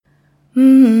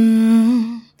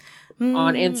On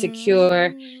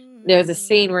Insecure, there's a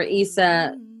scene where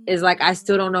Issa is like, I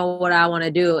still don't know what I want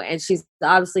to do. And she's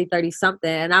obviously 30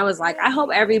 something. And I was like, I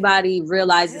hope everybody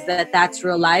realizes that that's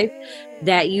real life,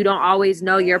 that you don't always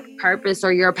know your purpose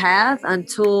or your path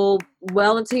until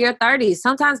well into your 30s.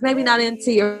 Sometimes maybe not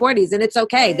into your 40s. And it's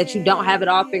okay that you don't have it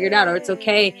all figured out, or it's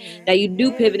okay that you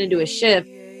do pivot into a shift.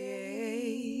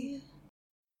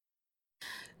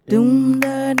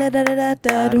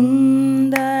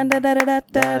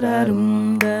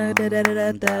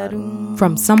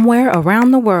 From somewhere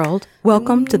around the world,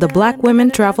 welcome to the Black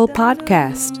Women Travel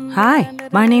Podcast. Hi,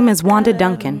 my name is Wanda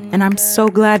Duncan, and I'm so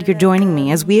glad you're joining me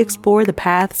as we explore the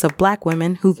paths of Black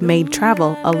women who've made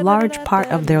travel a large part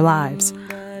of their lives.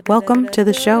 Welcome to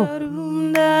the show.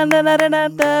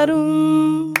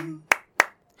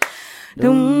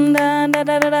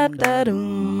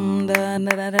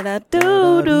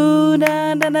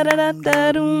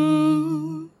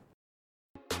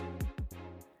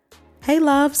 Hey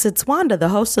loves, it's Wanda, the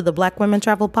host of the Black Women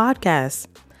Travel Podcast.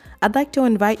 I'd like to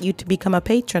invite you to become a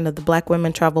patron of the Black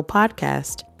Women Travel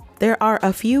Podcast. There are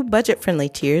a few budget-friendly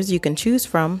tiers you can choose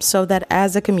from so that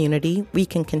as a community, we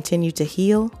can continue to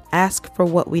heal, ask for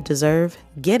what we deserve,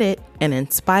 get it, and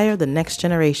inspire the next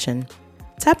generation.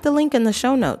 Tap the link in the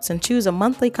show notes and choose a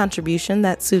monthly contribution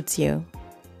that suits you.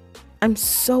 I'm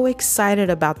so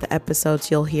excited about the episodes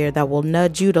you'll hear that will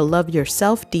nudge you to love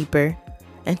yourself deeper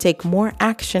and take more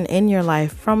action in your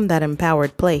life from that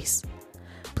empowered place.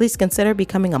 Please consider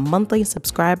becoming a monthly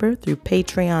subscriber through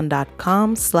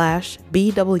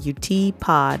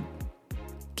patreon.com/BWTpod.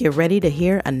 Get ready to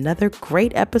hear another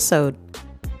great episode.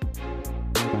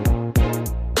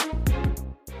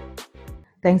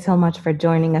 Thanks so much for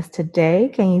joining us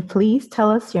today. Can you please tell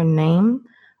us your name,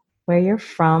 where you're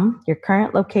from, your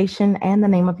current location, and the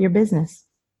name of your business?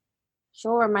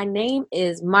 Sure. My name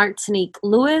is Martinique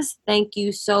Lewis. Thank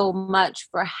you so much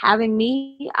for having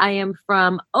me. I am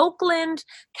from Oakland,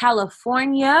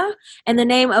 California, and the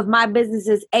name of my business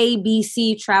is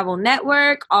ABC Travel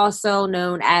Network, also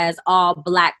known as All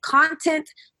Black Content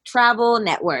Travel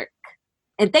Network.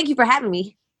 And thank you for having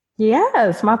me.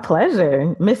 Yes, my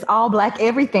pleasure. Miss All Black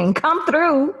Everything. Come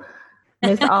through,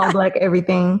 Miss All Black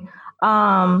Everything.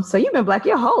 So you've been Black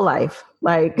your whole life.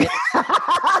 Like My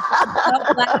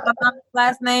mom's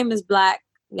last name is Black.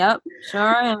 Yep,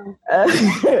 sure am.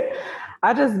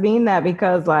 I just mean that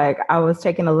because like I was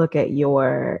taking a look at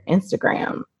your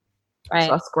Instagram. Right.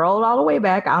 So I scrolled all the way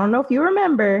back. I don't know if you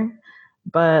remember,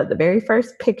 but the very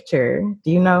first picture,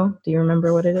 do you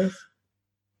remember what it is?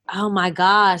 Oh my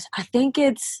gosh. I think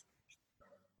it's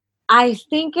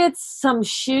some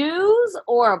shoes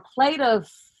or a plate of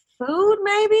food,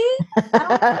 maybe?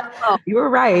 You were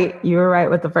right. You were right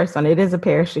with the first one. It is a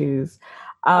pair of shoes.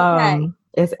 Okay.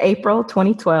 It's April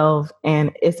 2012,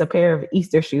 and it's a pair of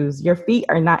Easter shoes. Your feet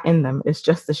are not in them. It's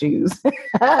just the shoes.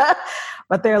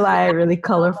 But they're like really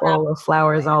colorful with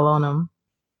flowers all on them.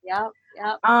 Yep.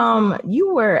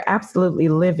 You were absolutely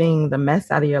living the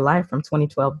mess out of your life from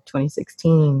 2012 to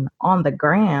 2016 on the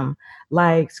gram.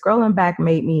 Like scrolling back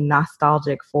made me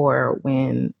nostalgic for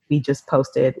when we just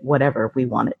posted whatever we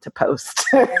wanted to post.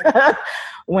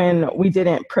 When we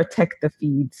didn't protect the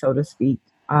feed, so to speak.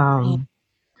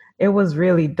 It was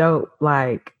really dope.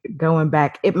 Like going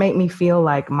back, it made me feel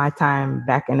like my time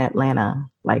back in Atlanta,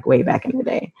 like way back in the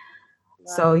day.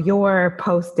 So your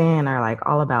posts in are like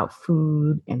all about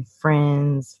food and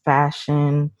friends,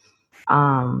 fashion.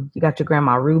 You got your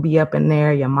grandma Ruby up in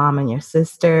there, your mom and your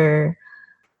sister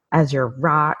as your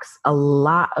rocks, a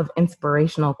lot of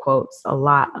inspirational quotes, a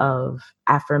lot of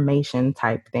affirmation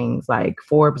type things like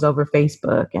Forbes over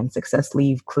Facebook and success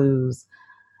leave clues.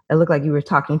 It looked like you were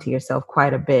talking to yourself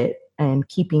quite a bit and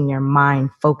keeping your mind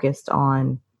focused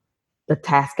on the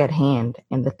task at hand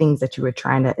and the things that you were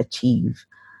trying to achieve.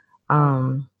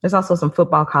 There's also some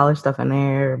football, college stuff in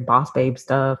there, boss babe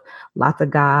stuff, lots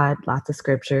of God, lots of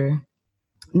scripture,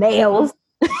 nails.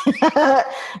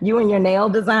 You and your nail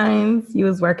designs, you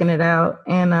was working it out.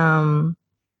 And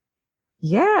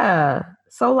yeah.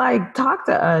 So like talk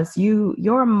to us.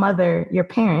 Your mother, your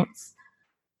parents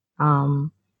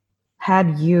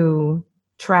had you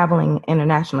traveling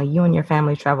internationally. You and your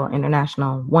family travel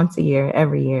international once a year,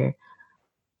 every year.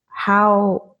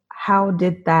 How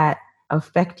did that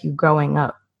affect you growing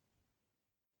up?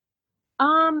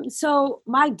 So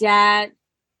my dad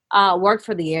worked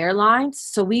for the airlines.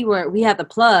 So we had the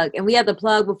plug, and we had the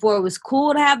plug before it was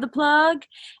cool to have the plug.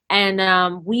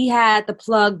 And we had the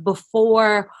plug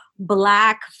before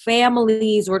Black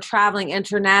families were traveling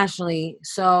internationally.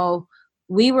 So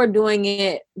we were doing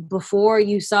it before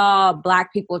you saw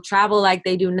Black people travel like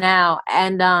they do now.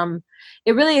 And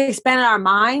it really expanded our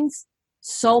minds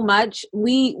so much.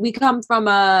 We come from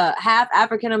a half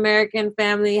African American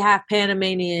family, half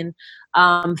Panamanian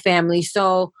family.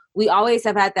 So we always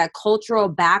have had that cultural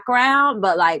background,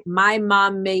 but like my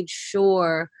mom made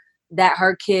sure that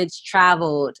her kids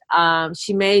traveled.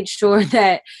 She made sure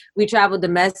that we traveled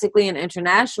domestically and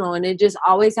international, and it just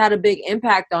always had a big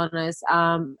impact on us.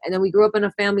 And then we grew up in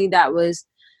a family that was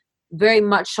very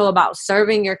much so about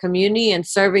serving your community and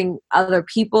serving other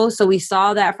people. So we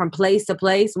saw that from place to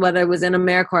place, whether it was in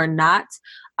America or not.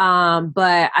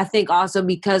 But I think also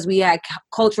because we had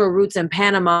cultural roots in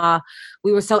Panama,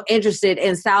 we were so interested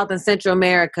in South and Central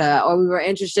America, or we were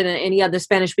interested in any other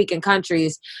Spanish speaking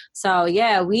countries. So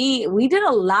yeah, we did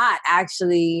a lot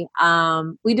actually.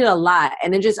 We did a lot,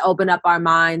 and it just opened up our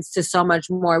minds to so much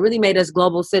more. It really made us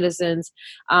global citizens.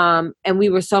 And we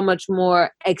were so much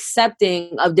more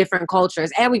accepting of different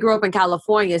cultures. And we grew up in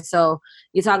California. So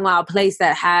you're talking about a place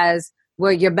that has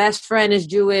where your best friend is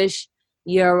Jewish,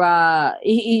 your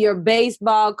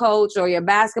baseball coach or your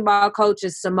basketball coach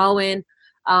is Samoan.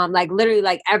 Like literally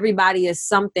like everybody is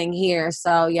something here.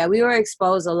 So yeah, we were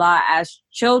exposed a lot as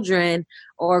children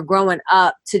or growing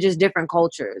up to just different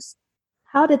cultures.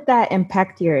 How did that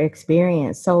impact your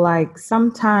experience? So like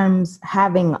sometimes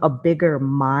having a bigger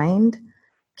mind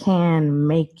can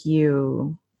make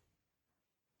you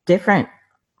different,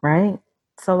 right?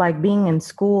 So like being in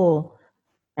school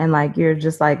and like you're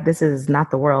just like, this is not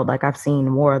the world. Like I've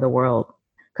seen War of the World.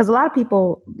 Because a lot of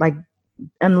people, like,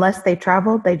 unless they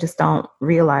travel, they just don't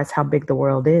realize how big the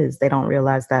world is. They don't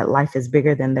realize that life is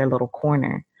bigger than their little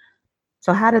corner.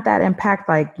 So how did that impact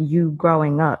like you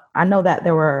growing up? I know that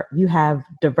you have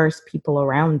diverse people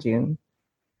around you.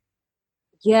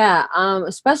 Yeah,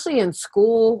 especially in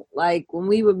school, like when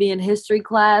we would be in history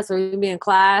class or we'd be in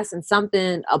class and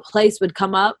a place would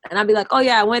come up and I'd be like, oh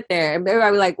yeah, I went there. And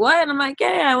everybody would be like, what? And I'm like,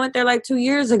 yeah, I went there like 2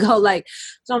 years ago. Like,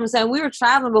 so I'm saying we were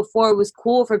traveling before it was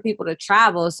cool for people to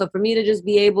travel. So for me to just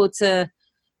be able to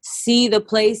see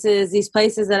these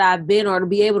places that I've been, or to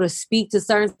be able to speak to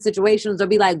certain situations or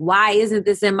be like, why isn't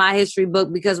this in my history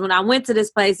book? Because when I went to this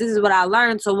place, this is what I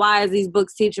learned. So why is these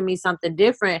books teaching me something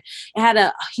different? It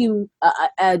had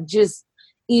a just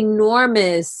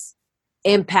enormous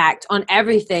impact on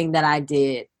everything that I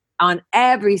did, on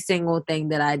every single thing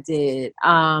that I did.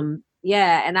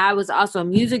 Yeah. And I was also a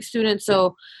music student.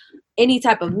 So any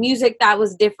type of music that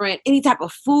was different, any type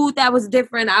of food that was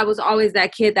different. I was always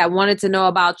that kid that wanted to know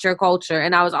about your culture.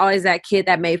 And I was always that kid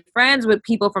that made friends with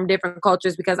people from different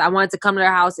cultures because I wanted to come to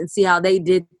their house and see how they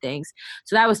did things.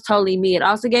 So that was totally me. It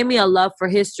also gave me a love for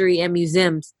history and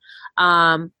museums.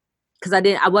 Because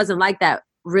I wasn't like that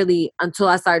really until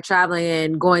I started traveling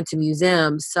and going to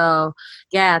museums. So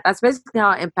yeah, that's basically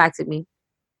how it impacted me.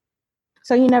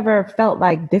 So you never felt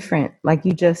like different, like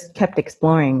you just kept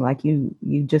exploring, like you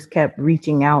just kept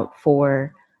reaching out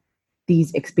for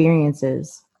these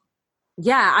experiences.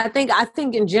 Yeah, I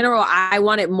think in general I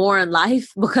wanted more in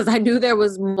life because I knew there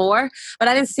was more, but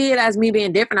I didn't see it as me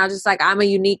being different. I was just like, I'm a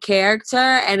unique character,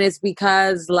 and it's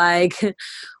because like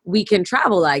we can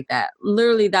travel like that.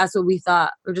 Literally, that's what we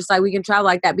thought. We're just like, we can travel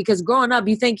like that because growing up,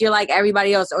 you think you're like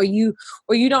everybody else, or you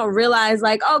don't realize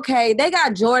like, okay, they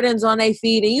got Jordans on their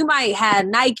feet, and you might have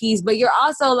Nikes, but you're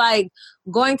also like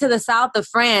going to the south of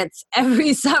France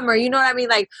every summer. You know what I mean?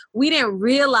 Like we didn't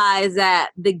realize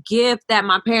that the gift that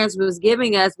my parents was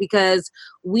giving us, because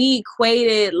we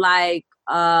equated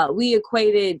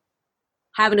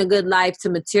having a good life to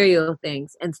material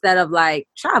things instead of like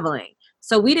traveling.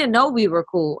 So we didn't know we were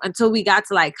cool until we got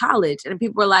to like college, and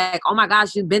people were like, oh my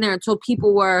gosh, you've been there, until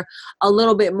people were a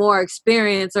little bit more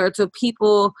experienced, or to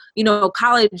people,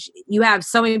 college, you have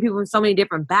so many people from so many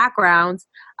different backgrounds,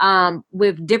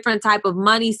 with different type of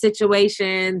money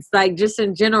situations, like just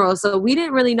in general. So we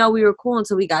didn't really know we were cool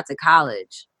until we got to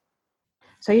college.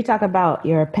 So you talk about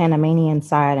your Panamanian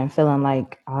side and feeling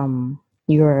like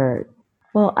you're,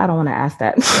 well, I don't want to ask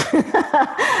that.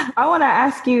 I want to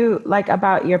ask you like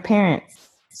about your parents.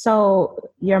 So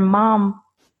your mom,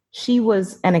 she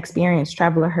was an experienced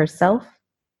traveler herself.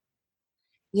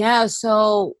 Yeah.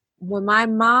 So when my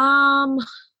mom,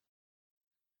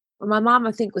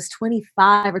 I think, was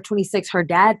 25 or 26, her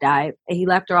dad died and he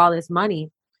left her all this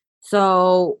money.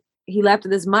 So he left her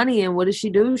this money, and what did she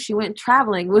do? She went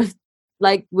traveling with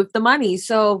the money.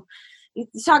 So you're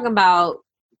talking about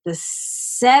the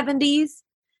 70s,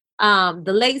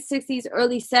 the late 60s,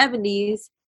 early 70s,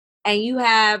 and you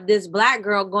have this black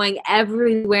girl going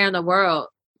everywhere in the world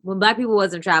when black people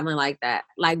wasn't traveling like that.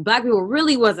 Like black people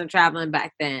really wasn't traveling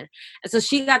back then. And so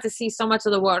she got to see so much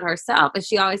of the world herself. And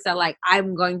she always said like,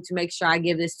 I'm going to make sure I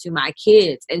give this to my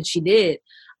kids. And she did.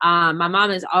 My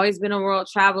mom has always been a world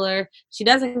traveler. She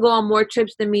doesn't go on more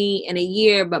trips than me in a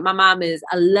year, but my mom is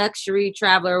a luxury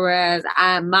traveler, whereas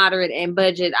I'm moderate in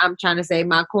budget. I'm trying to save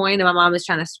my coin, and my mom is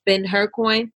trying to spend her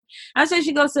coin. I say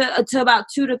she goes to about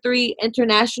 2 to 3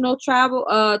 international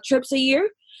travel trips a year.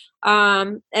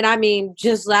 And I mean,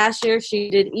 just last year she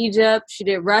did Egypt, she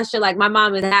did Russia. Like, my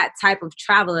mom is that type of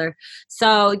traveler.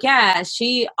 So yeah,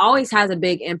 she always has a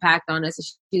big impact on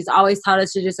us. She's always taught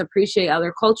us to just appreciate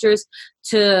other cultures,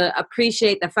 to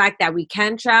appreciate the fact that we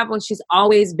can travel. And she's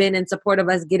always been in support of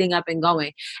us getting up and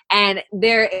going. And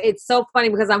it's so funny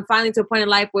because I'm finally to a point in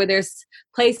life where there's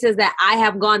places that I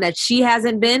have gone that she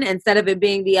hasn't been, instead of it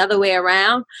being the other way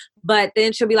around. But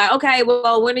then she'll be like, okay,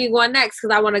 well, when are you going next?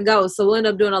 Because I want to go. So we'll end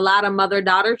up doing a lot of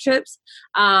mother-daughter trips.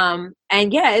 And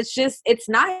yeah, it's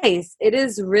nice. It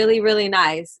is really, really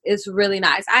nice. It's really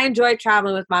nice. I enjoy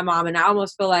traveling with my mom, and I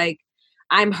almost feel like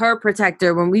I'm her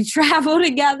protector when we travel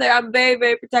together. I'm very,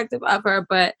 very protective of her,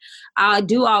 but I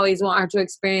do always want her to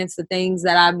experience the things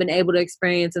that I've been able to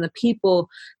experience and the people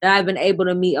that I've been able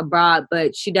to meet abroad.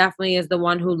 But she definitely is the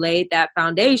one who laid that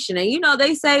foundation. And,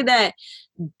 they say that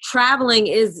traveling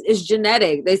is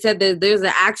genetic. They said that there's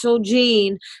an actual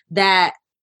gene that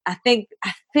I think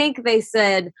they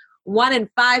said 1 in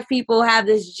 5 people have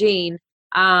this gene.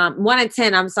 1 in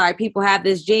 10, I'm sorry, people have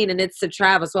this gene, and it's to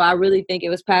travel. So I really think it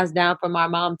was passed down from our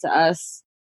mom to us.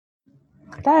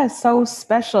 That is so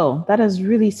special. That is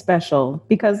really special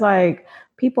because, like,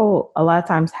 people a lot of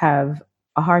times have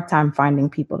a hard time finding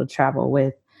people to travel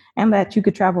with, and that you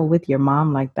could travel with your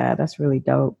mom like that. That's really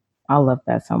dope. I love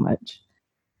that so much.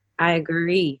 I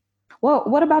agree. Well,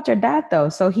 what about your dad though?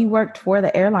 So he worked for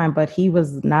the airline, but he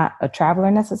was not a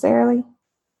traveler necessarily?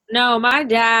 No, my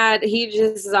dad, he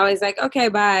just is always like, okay,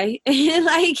 bye.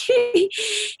 Like,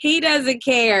 he doesn't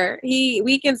care.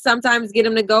 We can sometimes get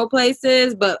him to go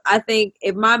places, but I think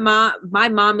if my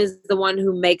mom is the one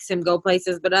who makes him go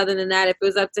places. But other than that, if it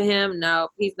was up to him, no,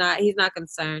 he's not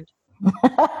concerned.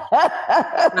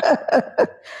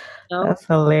 No. That's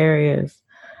hilarious.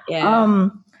 Yeah.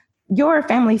 Your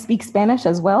family speaks Spanish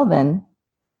as well then?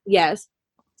 Yes.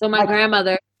 So my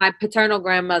grandmother, my paternal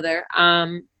grandmother,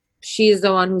 she's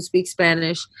the one who speaks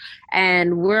Spanish,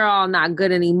 and we're all not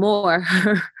good anymore.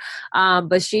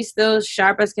 But she's still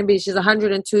sharp as can be. She's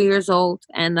 102 years old,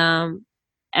 and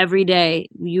every day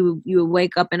you would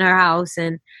wake up in her house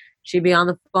and she'd be on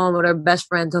the phone with her best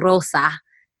friend Rosa,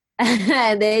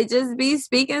 and they just be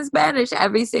speaking Spanish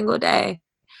every single day.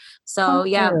 So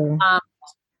yeah,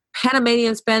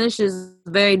 Panamanian Spanish is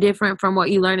very different from what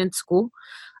you learn in school.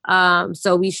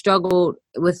 So we struggled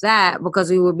with that because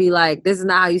we would be like, this is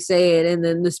not how you say it. And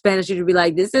then the Spanish would be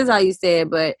like, this is how you say it.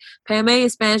 But Panamanian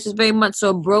Spanish is very much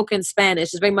so a broken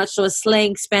Spanish. It's very much so a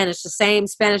slang Spanish, the same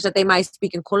Spanish that they might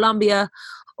speak in Colombia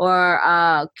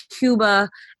or Cuba.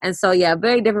 And so, yeah,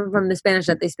 very different from the Spanish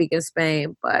that they speak in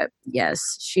Spain. But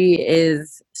yes, she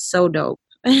is so dope.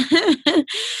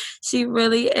 She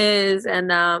really is.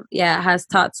 And has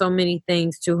taught so many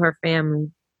things to her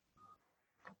family.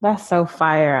 That's so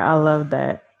fire. I love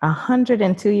that.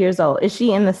 102 years old. Is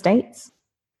she in the States?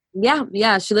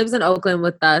 Yeah. She lives in Oakland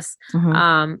with us.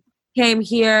 Mm-hmm. Came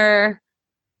here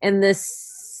in the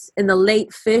late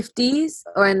 50s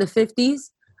or in the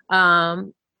 50s.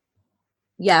 And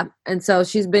so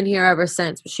she's been here ever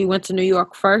since. She went to New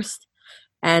York first,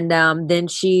 and then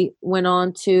she went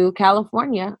on to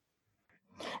California.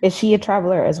 Is she a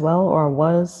traveler as well, or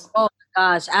was? Oh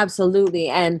my gosh, absolutely.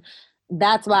 And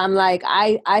that's why I'm like,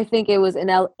 I think it was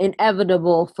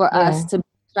inevitable for us to be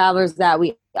travelers that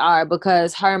we are,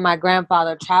 because her and my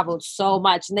grandfather traveled so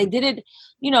much, and they did it,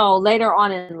 later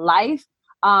on in life.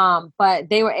 But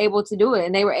they were able to do it,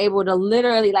 and they were able to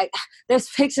literally, like, there's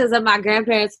pictures of my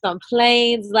grandparents on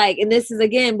planes, like, and this is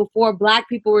again before Black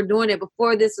people were doing it,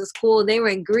 before this was cool. They were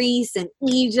in Greece and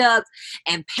Egypt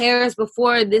and Paris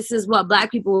before this is what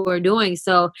Black people were doing.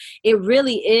 So it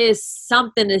really is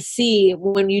something to see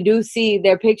when you do see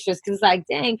their pictures, because it's like,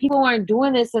 dang, people weren't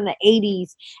doing this in the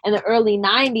 80s and the early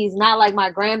 90s, not like my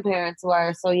grandparents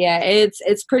were. So yeah,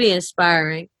 it's pretty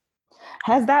inspiring.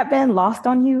 Has that been lost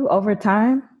on you over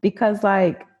time? Because,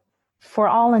 like, for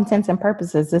all intents and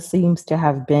purposes, this seems to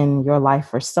have been your life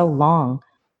for so long.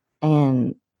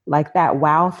 And like that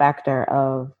wow factor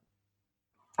of,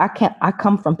 I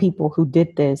come from people who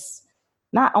did this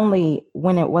not only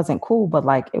when it wasn't cool, but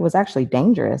like it was actually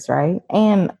dangerous, right?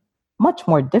 And much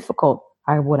more difficult,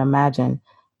 I would imagine,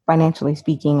 financially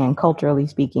speaking and culturally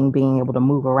speaking, being able to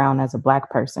move around as a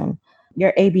Black person.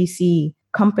 Your ABC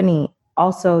company,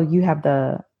 also, you have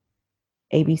the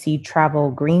ABC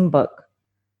Travel Green Book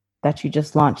that you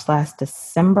just launched last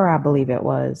December, I believe it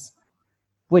was.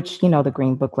 which, you know, the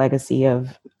Green Book legacy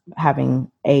of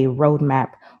having a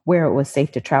roadmap where it was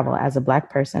safe to travel as a Black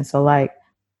person. So like,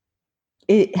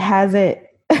 it has it.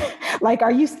 Like,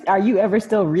 are you ever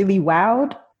still really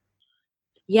wowed?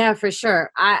 Yeah, for sure.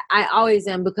 I always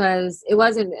am, because it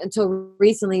wasn't until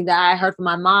recently that I heard from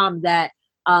my mom that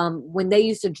when they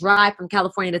used to drive from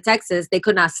California to Texas, they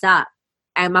could not stop.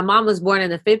 And my mom was born in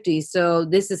the 50s. So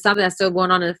this is something that's still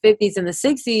going on in the 50s and the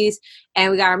 60s. And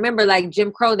we got to remember, like,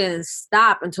 Jim Crow didn't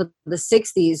stop until the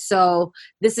 60s. So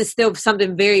this is still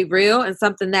something very real and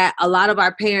something that a lot of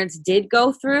our parents did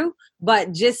go through.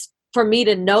 But just for me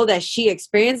to know that she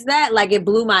experienced that, like, it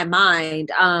blew my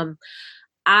mind.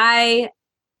 I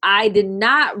I did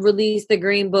not release the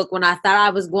Green Book when I thought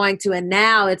I was going to, and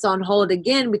now it's on hold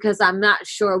again because I'm not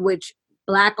sure which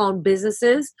Black-owned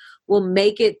businesses will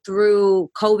make it through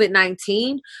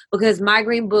COVID-19, because my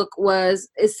Green Book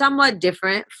is somewhat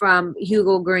different from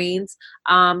Hugo Green's,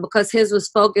 because his was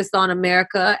focused on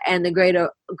America and the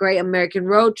Great American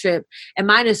Road Trip, and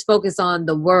mine is focused on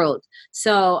the world.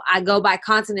 So I go by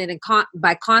continent and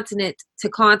by continent to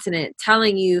continent,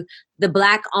 telling you the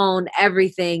Black owned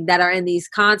everything that are in these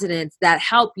continents that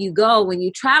help you go when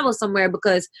you travel somewhere,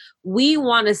 because we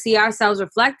want to see ourselves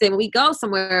reflected when we go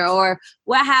somewhere. Or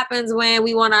what happens when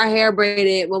we want our hair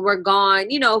braided when we're gone,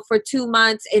 for 2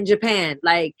 months in Japan?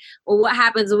 Like, or what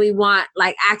happens when we want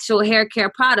like actual hair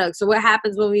care products? Or what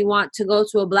happens when we want to go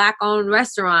to a Black owned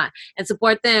restaurant and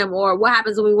support them? Or what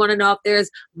happens when we want to know if there's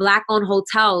Black owned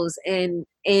hotels in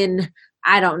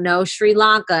I don't know, Sri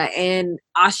Lanka and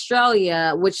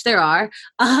Australia, which there are,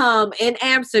 in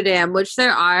Amsterdam, which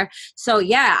there are. So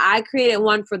yeah, I created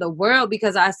one for the world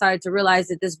because I started to realize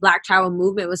that this Black travel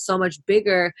movement was so much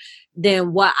bigger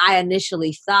than what I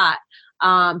initially thought.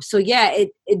 So yeah,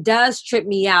 it does trip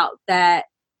me out that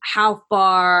how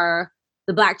far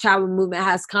the Black travel movement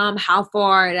has come, how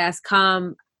far it has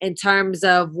come in terms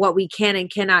of what we can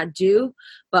and cannot do.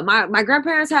 But my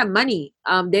grandparents had money.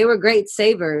 They were great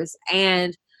savers,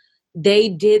 and they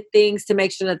did things to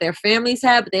make sure that their families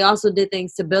had, but they also did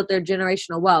things to build their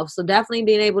generational wealth. So definitely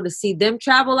being able to see them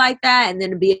travel like that, and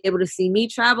then to be able to see me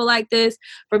travel like this,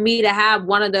 for me to have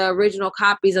one of the original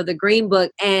copies of the Green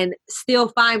Book and still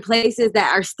find places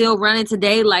that are still running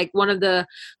today, like one of the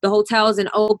hotels in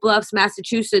Oak Bluffs,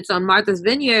 Massachusetts on Martha's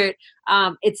Vineyard.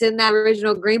 It's in that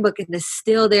original Green Book and it's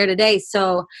still there today.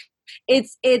 So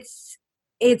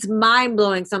it's mind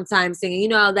blowing sometimes seeing,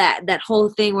 that whole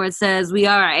thing where it says we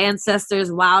are our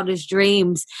ancestors' wildest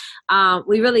dreams.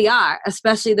 We really are,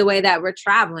 especially the way that we're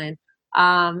traveling,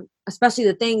 especially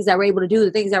the things that we're able to do,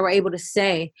 the things that we're able to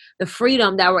say, the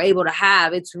freedom that we're able to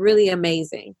have. It's really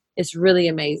amazing. It's really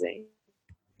amazing.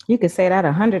 You could say that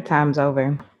 100 times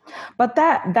over. But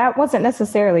that wasn't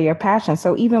necessarily your passion.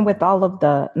 So even with all of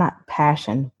the, not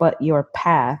passion, but your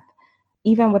path,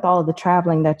 even with all of the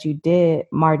traveling that you did,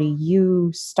 Marti,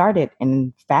 you started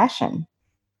in fashion.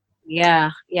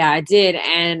 Yeah, I did.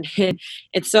 And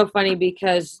it's so funny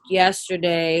because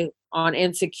yesterday on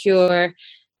Insecure,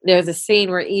 there's a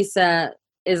scene where Issa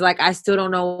is like, I still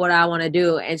don't know what I want to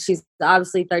do. And she's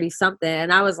obviously 30 something.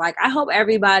 And I was like, I hope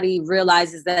everybody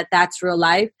realizes that that's real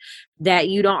life, that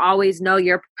you don't always know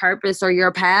your purpose or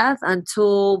your path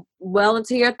until well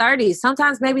into your 30s,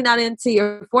 sometimes maybe not into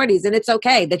your 40s. And it's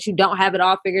okay that you don't have it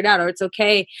all figured out, or it's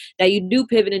okay that you do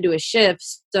pivot into a shift.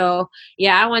 So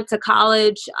yeah, I went to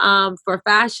college for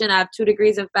fashion. I have 2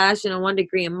 degrees in fashion and 1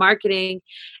 degree in marketing.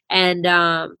 And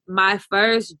my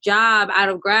first job out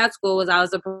of grad school was I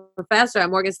was a professor at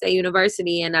Morgan State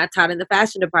University, and I taught in the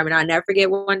fashion department. I'll never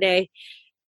forget one day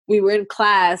we were in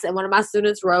class and one of my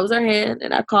students rose her hand,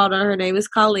 and I called her. Her name is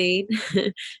Colleen.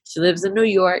 She lives in New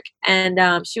York.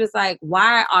 And she was like,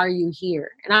 why are you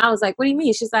here? And I was like, what do you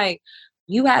mean? She's like,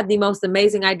 you have the most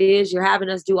amazing ideas. You're having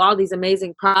us do all these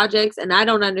amazing projects, and I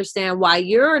don't understand why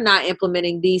you're not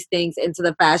implementing these things into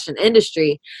the fashion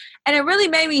industry. And it really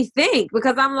made me think,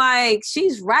 because I'm like,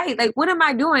 she's right. Like, what am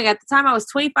I doing? At the time, I was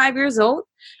 25 years old.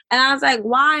 And I was like,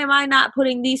 why am I not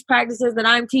putting these practices that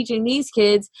I'm teaching these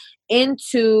kids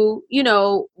into,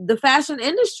 the fashion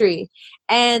industry?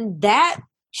 And that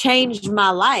changed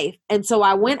my life. And so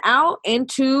I went out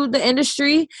into the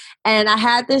industry, and I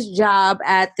had this job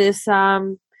at this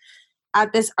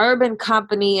urban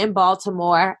company in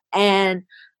Baltimore. And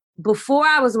before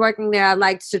I was working there, I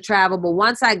liked to travel. But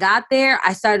once I got there,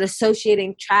 I started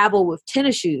associating travel with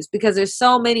tennis shoes, because there's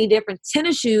so many different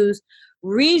tennis shoes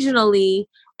regionally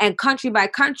and country by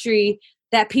country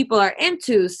that people are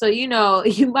into. So, you know,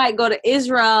 you might go to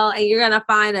Israel and you're going to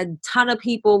find a ton of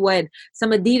people with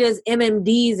some Adidas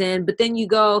MMDs in, but then you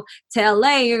go to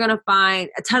LA, you're going to find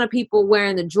a ton of people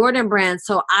wearing the Jordan brand.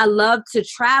 So I love to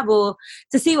travel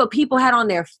to see what people had on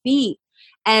their feet.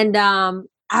 And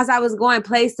as I was going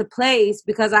place to place,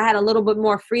 because I had a little bit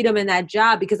more freedom in that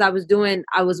job, because I was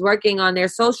working on their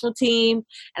social team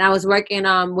and I was working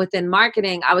within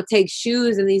marketing, I would take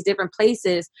shoes in these different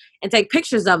places and take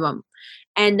pictures of them.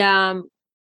 And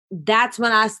that's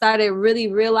when I started really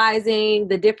realizing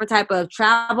the different type of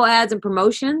travel ads and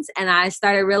promotions. And I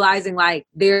started realizing like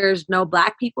there's no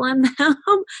Black people in them.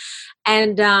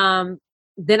 And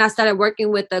then I started working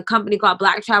with a company called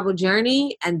Black Travel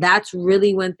Journey. And that's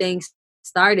really when things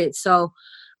started. So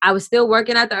I was still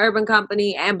working at the Urban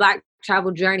Company and Black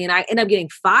Travel Journey. And I ended up getting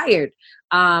fired.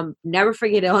 Never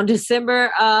forget it. On December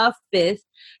 5th,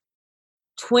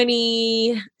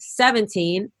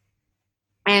 2017.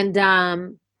 And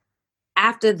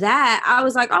after that, I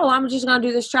was like, oh, I'm just going to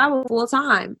do this travel full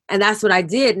time. And that's what I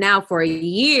did. Now for a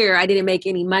year, I didn't make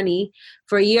any money.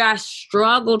 For a year, I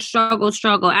struggled.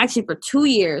 Actually, for 2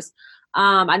 years,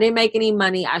 I didn't make any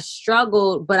money. I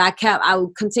struggled, but I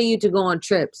would continue to go on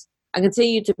trips. I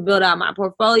continued to build out my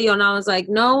portfolio. And I was like,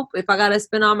 nope, if I got to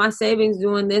spend all my savings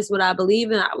doing this, what I believe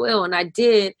in, I will. And I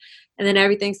did. And then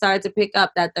everything started to pick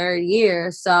up that third year.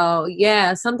 So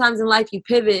yeah, sometimes in life you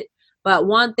pivot. But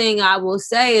one thing I will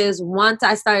say is once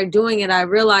I started doing it, I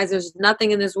realized there's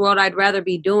nothing in this world I'd rather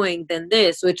be doing than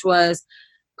this, which was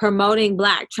promoting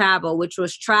Black travel, which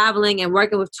was traveling and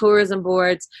working with tourism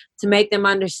boards to make them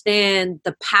understand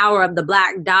the power of the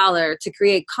Black dollar, to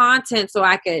create content so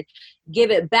I could give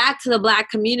it back to the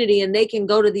Black community and they can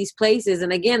go to these places.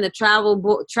 And again, the travel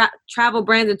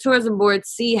brands and tourism boards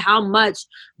see how much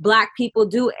Black people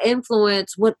do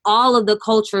influence what all of the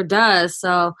culture does.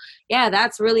 So yeah,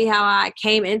 that's really how I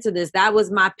came into this. That was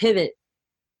my pivot.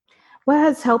 What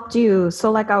has helped you?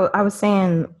 So like I was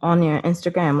saying on your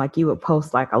Instagram, like you would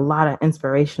post like a lot of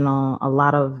inspirational, a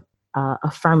lot of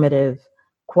affirmative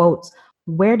quotes.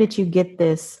 Where did you get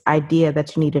this idea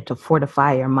that you needed to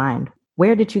fortify your mind?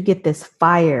 Where did you get this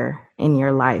fire in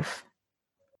your life?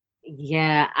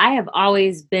 Yeah, I have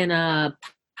always been a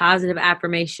positive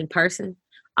affirmation person.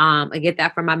 I get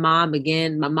that from my mom.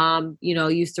 Again, my mom, you know,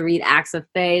 used to read Acts of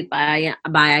Faith by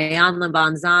Iyanla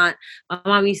Vanzant. My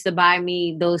mom used to buy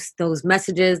me those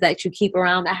messages that you keep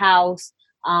around the house,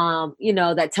 you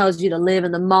know, that tells you to live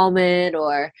in the moment,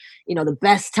 or, you know, the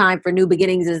best time for new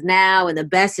beginnings is now and the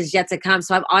best is yet to come.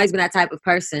 So I've always been that type of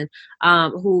person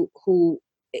who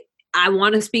I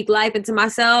want to speak life into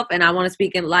myself and I want to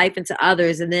speak in life into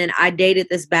others. And then I dated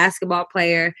this basketball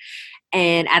player,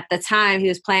 and at the time he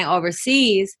was playing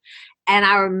overseas. And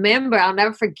I remember, I'll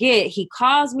never forget, he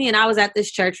calls me and I was at this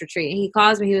church retreat. And he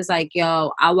calls me, he was like,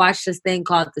 yo, I watched this thing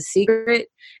called The Secret.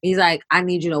 He's like, I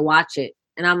need you to watch it.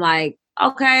 And I'm like,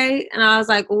 okay. And I was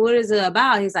like, well, what is it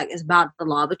about? He's like, it's about the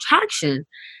law of attraction.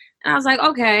 And I was like,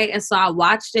 okay. And so I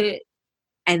watched it.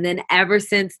 And then ever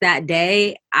since that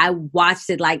day, I watched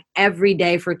it like every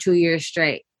day for 2 years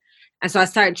straight. And so I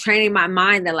started training my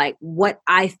mind that like what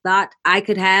I thought I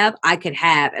could have, I could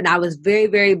have. And I was very,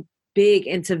 very big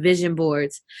into vision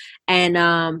boards. And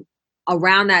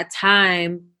around that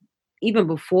time, even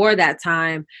before that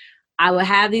time, I would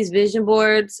have these vision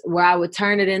boards where I would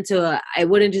turn it into it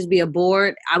wouldn't just be a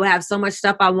board. I would have so much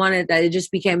stuff I wanted that it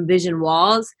just became vision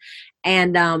walls.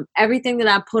 And everything that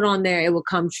I put on there, it would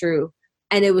come true.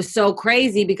 And it was so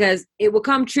crazy because it would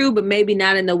come true, but maybe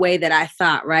not in the way that I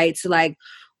thought, right? So like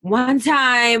one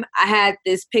time I had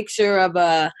this picture of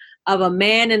a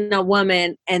man and a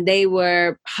woman, and they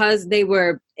were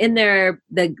in they're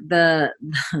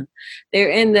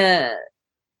in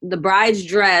the bride's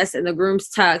dress and the groom's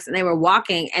tux, and they were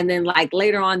walking. And then like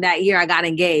later on that year, I got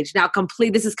engaged. Now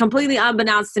this is completely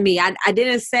unbeknownst to me. I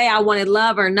didn't say I wanted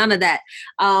love or none of that.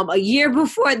 A year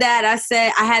before that, I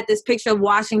said I had this picture of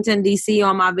Washington, D.C.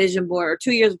 on my vision board, or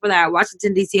 2 years before that,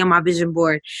 Washington, D.C. on my vision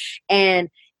board. And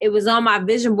it was on my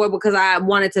vision board because I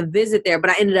wanted to visit there,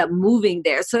 but I ended up moving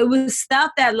there. So it was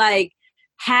stuff that like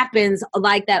happens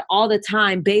like that all the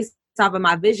time based off of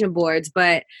my vision boards.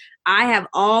 But I have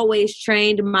always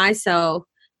trained myself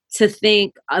to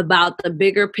think about the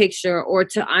bigger picture, or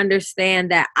to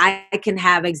understand that I can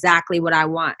have exactly what I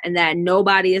want and that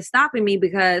nobody is stopping me,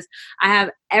 because I have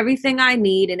everything I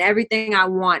need and everything I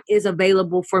want is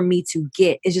available for me to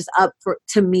get. It's just up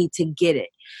to me to get it.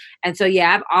 And so,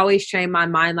 yeah, I've always trained my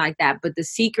mind like that. But The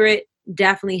Secret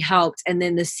definitely helped. And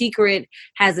then The Secret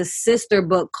has a sister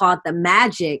book called The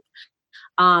Magic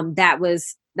that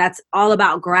was that's all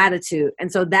about gratitude.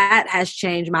 And so that has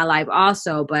changed my life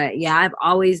also. But yeah, I've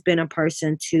always been a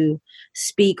person to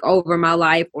speak over my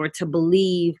life or to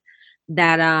believe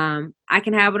that I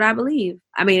can have what I believe.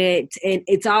 I mean,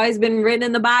 it's always been written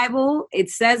in the Bible. It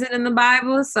says it in the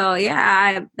Bible. So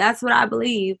yeah, that's what I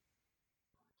believe.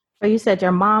 So you said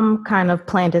your mom kind of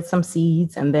planted some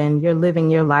seeds and then you're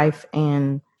living your life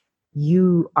and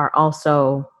you are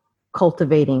also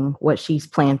cultivating what she's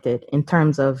planted in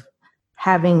terms of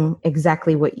having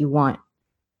exactly what you want.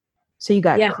 So you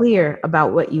got clear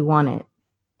about what you wanted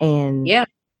and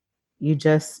you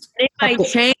just it might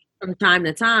change from time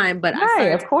to time, but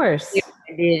right, of course it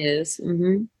is.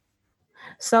 Mm-hmm.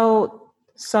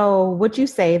 So would you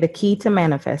say the key to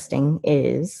manifesting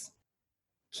is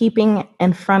keeping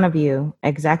in front of you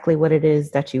exactly what it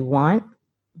is that you want,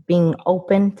 being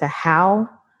open to how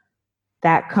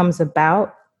that comes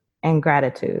about, and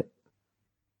gratitude?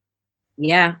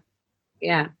 Yeah.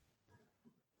 And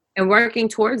working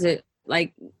towards it.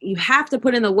 Like, you have to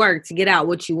put in the work to get out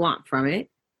what you want from it.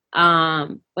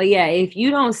 But yeah, if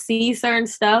you don't see certain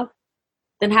stuff,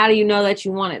 then how do you know that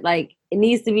you want it? Like, it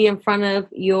needs to be in front of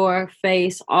your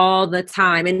face all the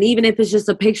time. And even if it's just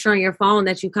a picture on your phone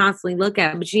that you constantly look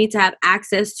at, but you need to have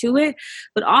access to it.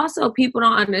 But also, people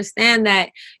don't understand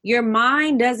that your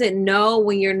mind doesn't know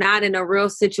when you're not in a real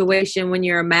situation when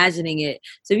you're imagining it.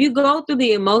 So if you go through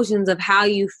the emotions of how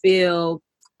you feel,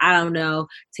 I don't know,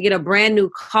 to get a brand new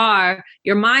car,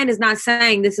 your mind is not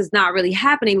saying this is not really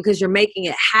happening because you're making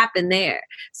it happen there.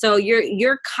 So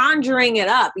you're conjuring it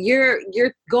up. You're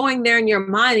going there in your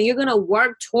mind and you're going to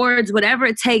work towards whatever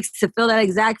it takes to feel that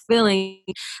exact feeling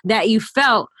that you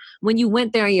felt when you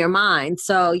went there in your mind.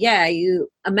 So yeah,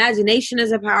 imagination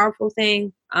is a powerful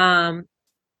thing.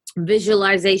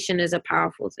 Visualization is a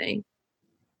powerful thing.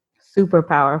 Super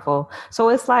powerful. So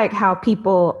it's like how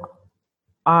people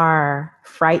are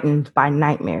frightened by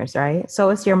nightmares, right? So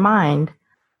it's your mind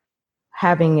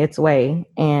having its way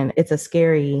and it's a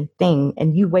scary thing.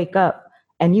 And you wake up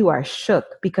and you are shook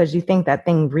because you think that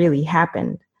thing really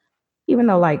happened, even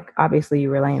though like, obviously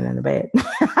you were laying in the bed.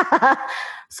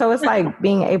 So it's like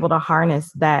being able to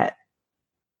harness that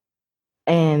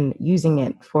and using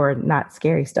it for not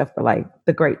scary stuff, but like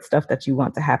the great stuff that you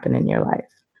want to happen in your life.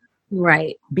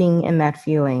 Right. Being in that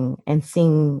feeling and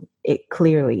seeing it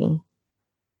clearly,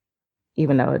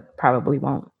 even though it probably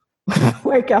won't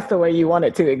work out the way you want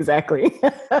it to exactly.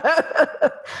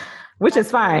 Which is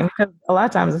fine, because a lot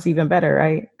of times it's even better,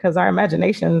 right? Because our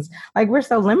imaginations, like, we're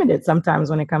so limited sometimes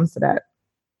when it comes to that.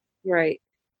 Right.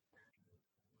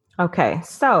 Okay,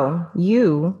 so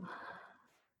you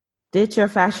did your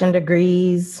fashion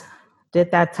degrees,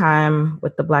 did that time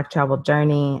with the Black Travel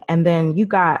Journey, and then you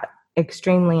got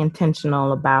extremely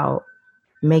intentional about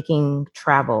making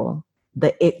travel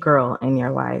the it girl in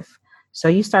your life. So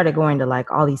you started going to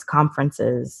like all these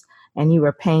conferences and you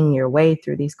were paying your way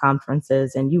through these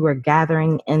conferences and you were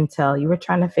gathering intel. You were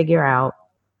trying to figure out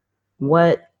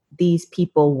what these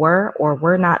people were or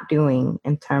were not doing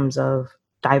in terms of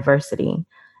diversity.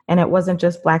 And it wasn't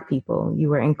just Black people. You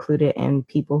were included in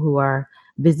people who are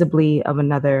visibly of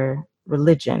another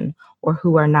religion or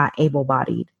who are not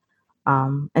able-bodied.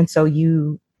 And so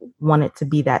you wanted to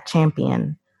be that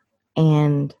champion.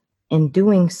 And in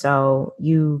doing so,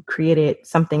 you created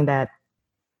something that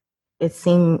it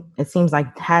seems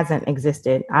like hasn't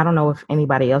existed. I don't know if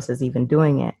anybody else is even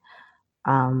doing it,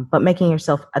 but making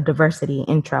yourself a diversity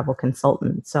in travel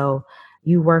consultant. So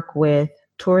you work with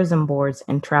tourism boards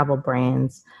and travel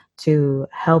brands to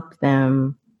help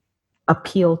them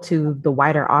appeal to the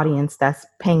wider audience that's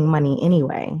paying money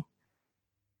anyway.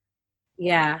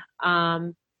 Yeah.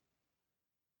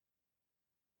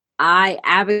 I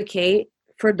advocate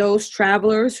for those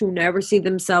travelers who never see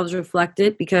themselves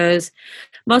reflected, because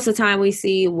most of the time we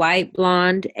see white,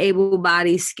 blonde,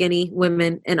 able-bodied, skinny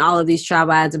women in all of these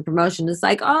travel ads and promotions. It's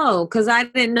like, oh, because I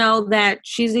didn't know that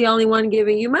she's the only one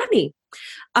giving you money.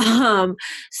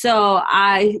 So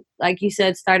I, like you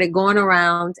said, started going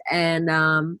around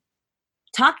and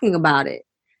talking about it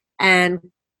and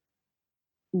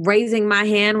raising my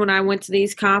hand when I went to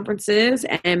these conferences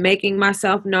and making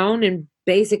myself known and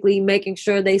basically making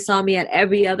sure they saw me at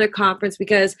every other conference.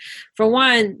 Because for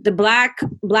one, the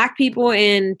black people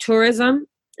in tourism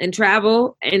and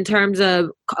travel in terms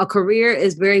of a career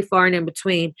is very far and in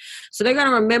between. So they're going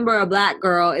to remember a Black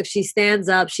girl if she stands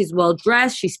up, she's well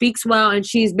dressed, she speaks well, and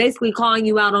she's basically calling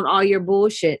you out on all your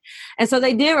bullshit. And so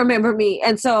they did remember me.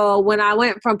 And so when I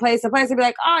went from place to place, they'd be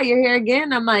like, oh, you're here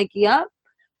again? I'm like, yep.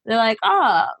 They're like,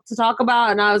 oh, to talk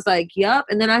about. And I was like, yup.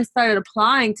 And then I started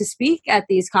applying to speak at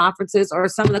these conferences, or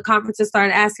some of the conferences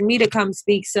started asking me to come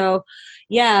speak. So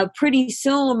yeah, pretty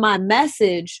soon my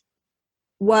message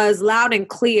was loud and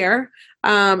clear.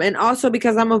 And also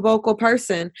because I'm a vocal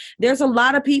person, there's a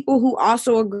lot of people who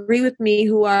also agree with me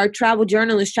who are travel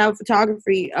journalists, travel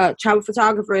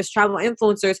photographers, travel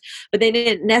influencers, but they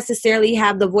didn't necessarily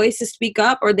have the voice to speak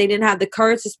up, or they didn't have the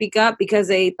courage to speak up because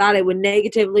they thought it would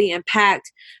negatively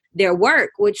impact their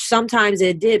work, which sometimes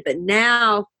it did. But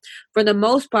now, for the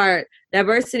most part,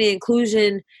 diversity and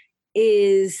inclusion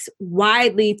is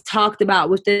widely talked about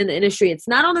within the industry. It's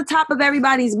not on the top of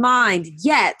everybody's mind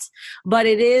yet, but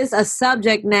it is a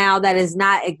subject now that is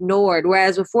not ignored.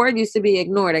 Whereas before it used to be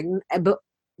ignored.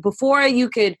 Before you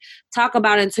could talk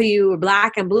about it until you were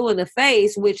black and blue in the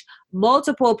face, which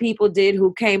multiple people did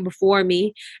who came before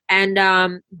me, and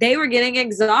they were getting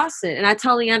exhausted. And I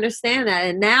totally understand that.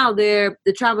 And now the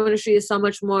travel industry is so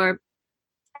much more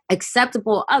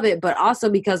acceptable of it, but also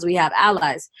because we have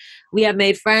allies. We have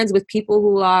made friends with people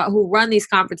who run these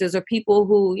conferences, or people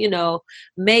who, you know,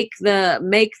 make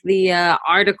the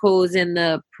articles in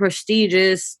the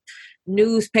prestigious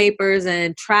newspapers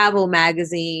and travel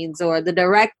magazines, or the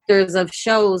directors of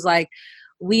shows. Like,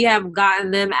 we have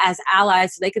gotten them as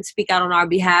allies so they can speak out on our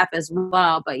behalf as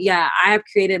well. But yeah, I have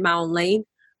created my own lane.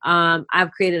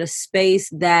 I've created a space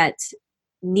that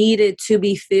needed to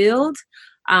be filled.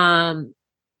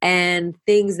 And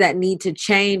things that need to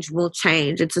change will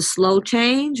change. It's a slow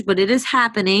change, but it is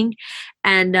happening.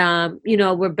 And, you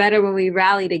know, we're better when we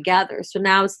rally together. So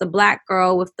now it's the black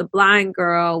girl with the blind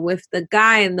girl, with the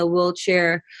guy in the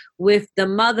wheelchair, with the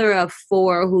mother of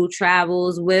 4 who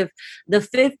travels, with the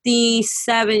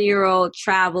 57-year-old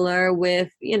traveler, with,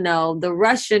 you know, the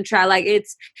Russian traveler. Like,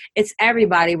 it's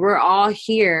everybody. We're all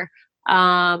here.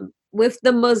 With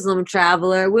the Muslim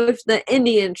traveler, with the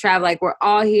Indian traveler, like, we're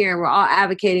all here and we're all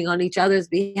advocating on each other's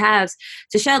behalves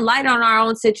to shed light on our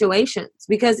own situations.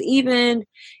 Because even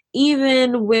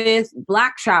with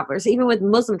black travelers, even with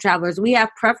Muslim travelers, we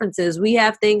have preferences. We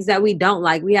have things that we don't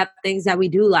like. We have things that we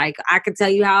do like. I can tell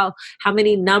you how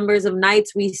many numbers of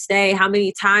nights we stay, how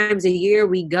many times a year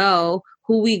we go,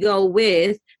 who we go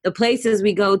with, the places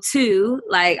we go to.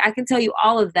 Like, I can tell you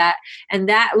all of that. And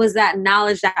that was that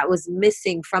knowledge that was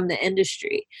missing from the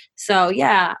industry. So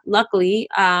yeah, luckily,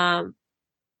 I'm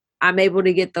able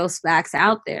to get those facts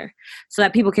out there so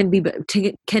that people can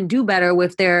do better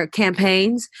with their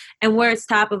campaigns, and where it's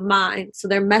top of mind. So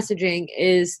their messaging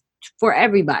is for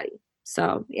everybody.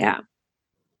 So yeah.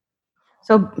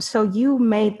 So you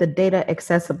made the data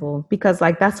accessible, because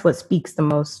like that's what speaks the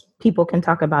most. People can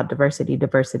talk about diversity,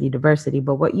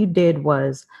 but what you did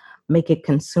was make it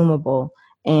consumable,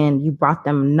 and you brought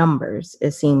them numbers,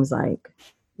 it seems like.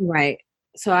 Right.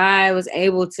 So I was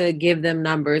able to give them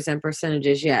numbers and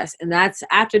percentages, yes. And that's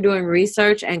after doing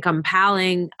research and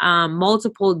compiling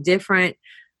multiple different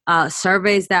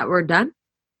surveys that were done,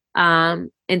 and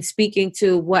speaking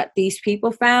to what these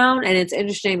people found. And it's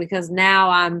interesting because now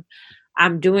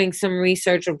I'm doing some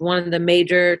research of one of the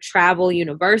major travel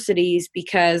universities,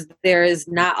 because there is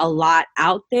not a lot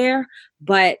out there,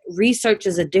 but research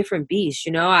is a different beast.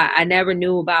 You know, I never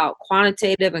knew about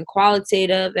quantitative and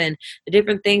qualitative and the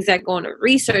different things that go into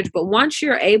research. But once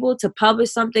you're able to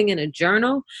publish something in a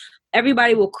journal,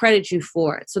 everybody will credit you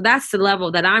for it. So that's the level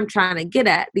that I'm trying to get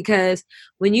at, because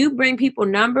when you bring people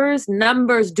numbers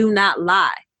do not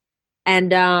lie.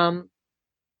 And,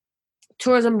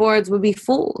 tourism boards would be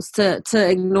fools to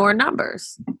ignore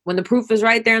numbers when the proof is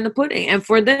right there in the pudding, and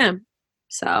for them.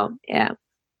 So, yeah.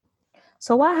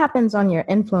 So what happens on your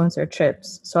influencer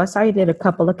trips? So I saw you did a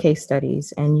couple of case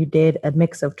studies, and you did a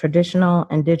mix of traditional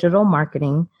and digital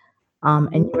marketing,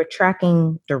 and you were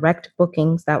tracking direct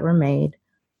bookings that were made,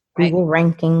 Google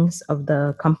rankings of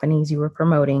the companies you were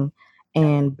promoting,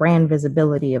 and brand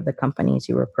visibility of the companies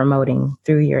you were promoting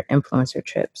through your influencer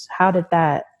trips. How did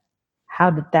that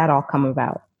all come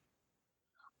about?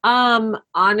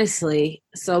 Honestly,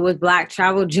 so with Black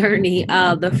Travel Journey,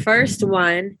 the first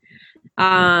one,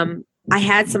 I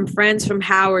had some friends from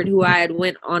Howard who I had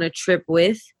went on a trip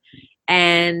with,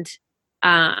 and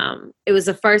it was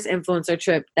the first influencer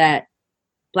trip that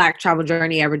Black Travel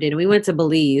Journey ever did. And we went to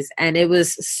Belize, and it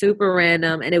was super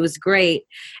random, and it was great.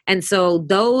 And so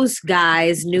those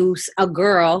guys knew a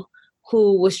girl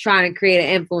who was trying to create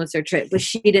an influencer trip, but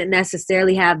she didn't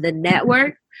necessarily have the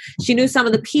network. She knew some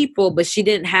of the people, but she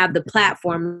didn't have the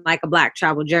platform like a Black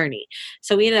Travel Journey.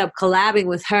 So we ended up collabing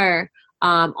with her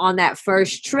on that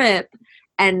first trip.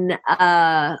 And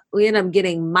we ended up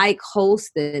getting Mike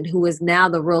Holston, who is now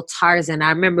the real Tarzan. I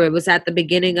remember it was at the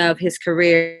beginning of his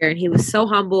career, and he was so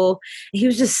humble. He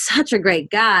was just such a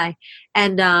great guy.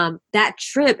 And that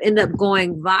trip ended up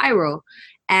going viral.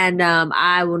 And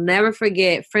I will never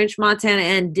forget, French Montana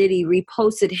and Diddy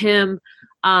reposted him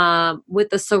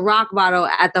with the Ciroc bottle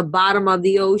at the bottom of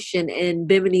the ocean in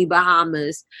Bimini,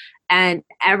 Bahamas. And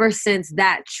ever since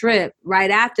that trip, right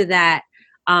after that,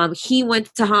 he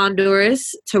went to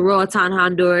Honduras, to Roatan,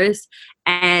 Honduras,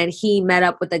 and he met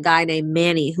up with a guy named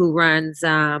Manny who runs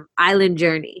Island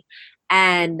Journey.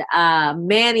 And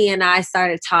Manny and I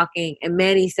started talking, and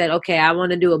Manny said, okay, I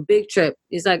want to do a big trip.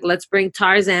 He's like, let's bring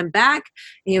Tarzan back.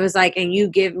 And he was like, and you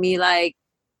give me like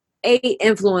 8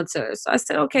 influencers. So I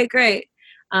said, okay, great.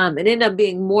 It ended up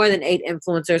being more than 8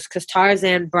 influencers because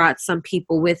Tarzan brought some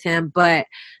people with him, but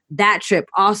that trip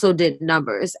also did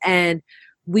numbers. And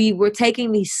we were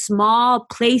taking these small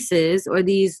places or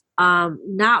these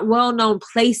not well-known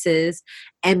places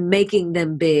and making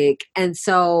them big. And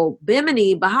so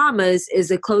Bimini, Bahamas is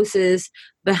the closest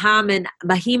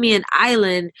Bahamian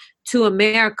island to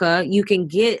America. You can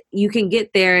get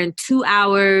there in 2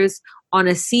 hours on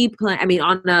a seaplane. I mean,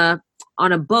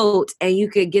 on a boat, and you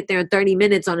could get there in 30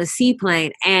 minutes on a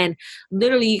seaplane. And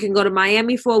literally you can go to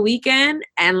Miami for a weekend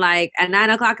and like at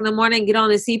 9 o'clock in the morning, get on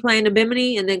a seaplane to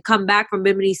Bimini and then come back from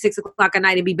Bimini 6 o'clock at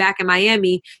night and be back in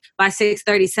Miami by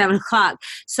 6:30, 7 o'clock.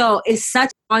 So it's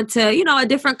such onto, a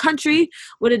different country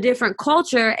with a different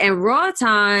culture. And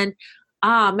Roatan,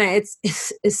 man,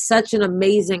 it's such an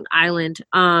amazing island.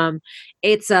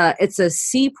 It's a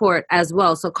seaport as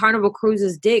well. So Carnival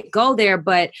Cruises did go there,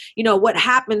 but what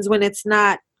happens when it's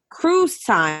not cruise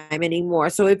time anymore?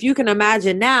 So if you can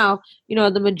imagine now,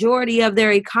 the majority of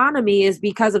their economy is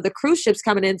because of the cruise ships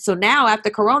coming in. So now after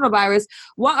coronavirus,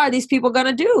 what are these people going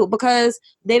to do? Because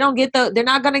they're not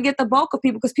going to get the bulk of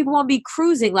people because people won't be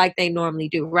cruising like they normally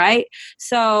do. Right.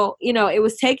 So, it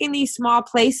was taking these small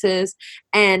places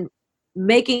and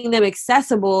making them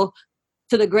accessible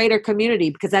to the greater community,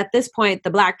 because at this point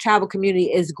the Black travel community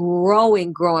is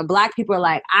growing. Black people are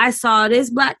like, I saw this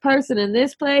Black person in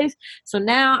this place, so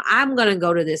now I'm gonna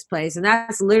go to this place. And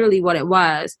that's literally what it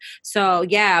was. So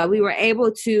yeah, we were able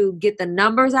to get the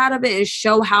numbers out of it and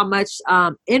show how much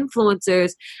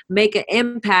influencers make an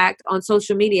impact on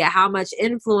social media, how much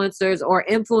influencers or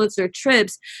influencer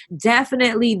trips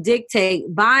definitely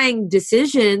dictate buying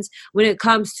decisions when it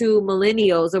comes to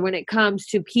millennials or when it comes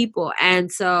to people. And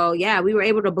so yeah, we were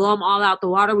able to blow them all out the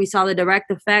water. We saw the direct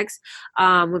effects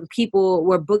when people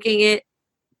were booking it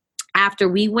after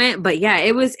we went. But yeah,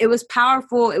 it was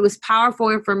powerful. It was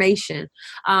powerful information.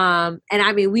 And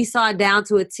I mean, we saw it down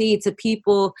to a T, to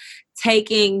people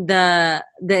taking the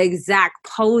exact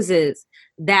poses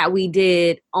that we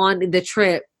did on the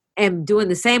trip and doing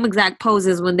the same exact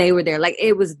poses when they were there. Like,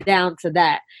 it was down to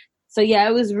that. So yeah,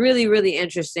 it was really, really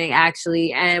interesting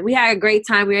actually. And we had a great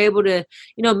time. We were able to,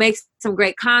 make some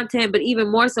great content, but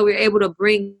even more so, we were able to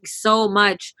bring so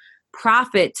much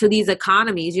profit to these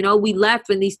economies. We left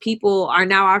when these people are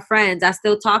now our friends. I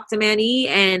still talk to Manny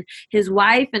and his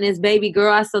wife and his baby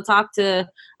girl. I still talk to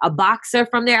a boxer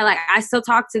from there. Like, I still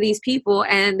talk to these people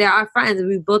and they're our friends, and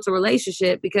we've built a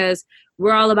relationship because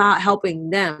we're all about helping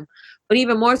them. But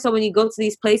even more so, when you go to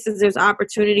these places, there's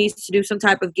opportunities to do some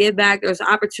type of give back. There's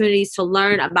opportunities to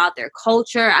learn about their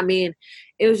culture. I mean,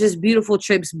 it was just beautiful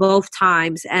trips both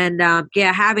times. And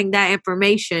having that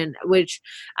information, which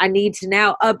I need to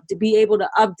now to be able to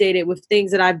update it with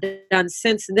things that I've done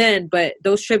since then. But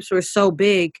those trips were so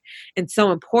big and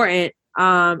so important.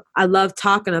 I love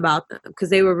talking about them because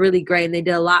they were really great and they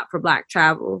did a lot for Black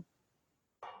travel.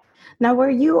 Now, were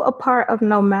you a part of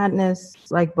Nomadness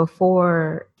like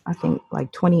before, I think,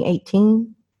 like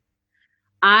 2018?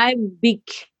 I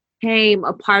became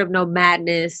a part of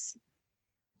Nomadness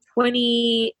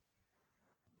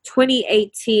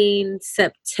 2018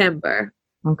 September.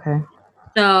 Okay.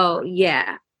 So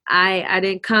yeah, I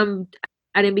didn't become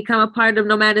a part of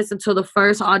Nomadness until the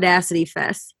first Audacity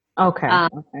Fest. Okay.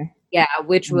 Okay. Yeah,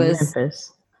 which was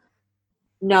Memphis.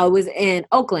 No, it was in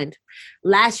Oakland.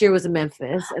 Last year was in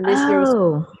Memphis, and this year was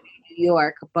in New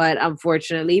York. But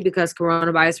unfortunately, because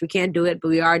coronavirus, we can't do it. But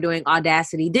we are doing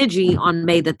Audacity Digi on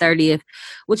May the 30th,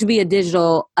 which will be a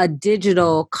digital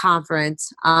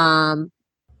conference for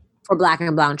Black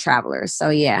and Brown travelers. So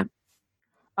yeah.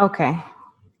 Okay.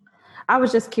 I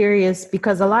was just curious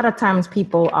because a lot of times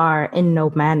people are in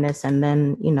Nomadness and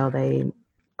then, they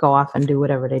go off and do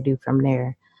whatever they do from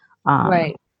there.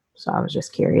 Right. So I was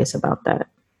just curious about that.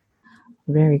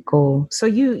 Very cool. So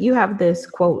you have this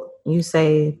quote, you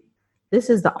say, "This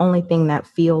is the only thing that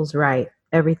feels right.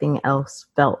 Everything else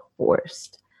felt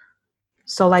forced."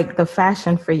 So like the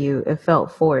fashion for you, it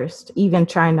felt forced. Even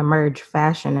trying to merge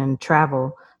fashion and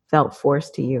travel felt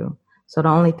forced to you. So the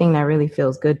only thing that really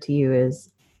feels good to you is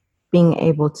being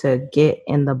able to get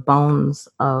in the bones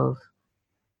of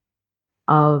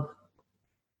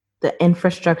the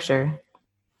infrastructure,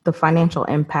 the financial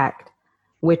impact,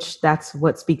 which that's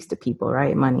what speaks to people,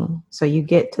 right? Money. So you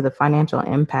get to the financial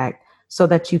impact so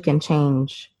that you can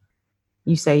change.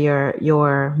 You say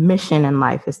your mission in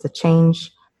life is to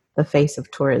change the face of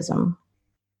tourism.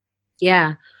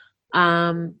 Yeah.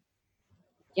 Um,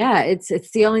 yeah,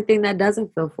 it's the only thing that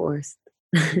doesn't feel forced.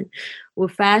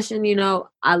 With fashion, you know,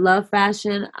 I love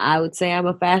fashion. I would say I'm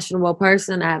a fashionable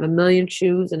person. I have a million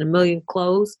shoes and a million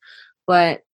clothes,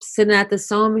 but sitting at the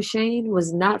sewing machine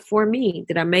was not for me.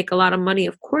 Did I make a lot of money?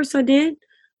 Of course I did.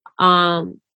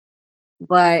 Um,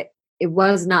 but it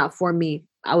was not for me.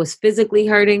 I was physically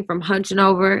hurting from hunching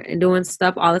over and doing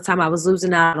stuff all the time. I was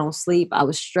losing out on sleep. I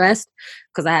was stressed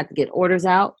because I had to get orders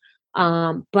out.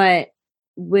 But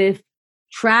with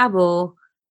travel,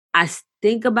 I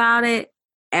think about it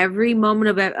every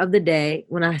moment of the day.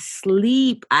 When I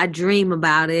sleep, I dream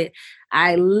about it.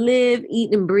 I live,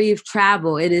 eat, and breathe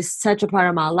travel. It is such a part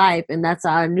of my life. And that's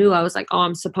how I knew I was like, oh,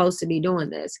 I'm supposed to be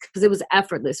doing this because it was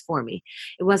effortless for me.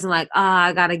 It wasn't like, oh,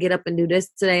 I got to get up and do this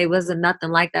today. It wasn't nothing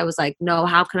like that. It was like, no,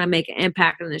 how can I make an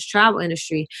impact in this travel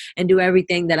industry and do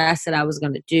everything that I said I was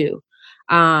going to do?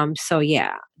 So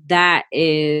yeah, that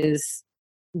is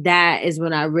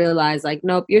when I realized, like,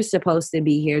 nope, you're supposed to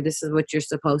be here. This is what you're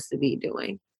supposed to be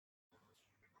doing.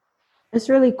 It's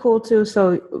really cool too.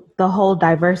 So the whole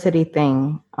diversity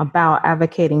thing about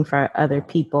advocating for other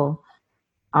people,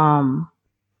 um,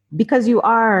 because you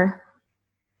are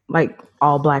like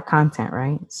all Black content,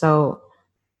 right? So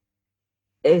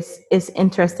it's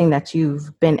interesting that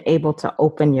you've been able to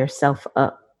open yourself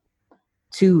up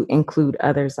to include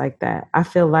others like that. I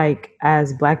feel like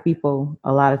as Black people,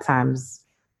 a lot of times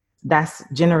that's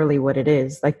generally what it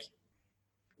is. Like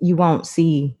you won't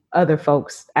see other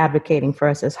folks advocating for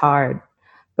us as hard,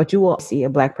 but you will see a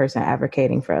Black person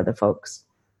advocating for other folks.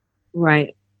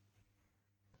 Right.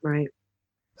 Right.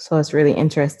 So it's really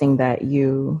interesting that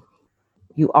you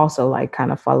also like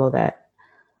kind of follow that.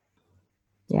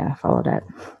 Yeah, follow that.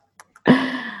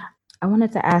 I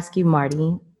wanted to ask you,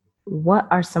 Marty, what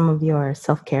are some of your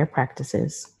self-care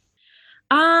practices?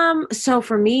 So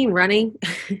for me, running,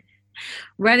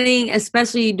 running,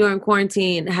 especially during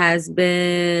quarantine, has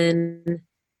been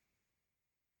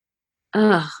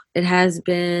it has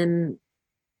been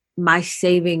my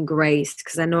saving grace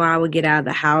because I know I would get out of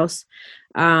the house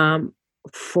um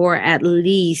for at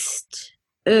least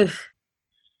ugh,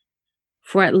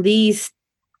 for at least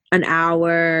an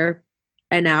hour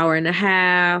and a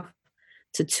half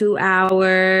to 2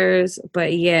 hours.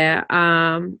 But yeah,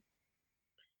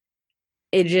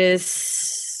 it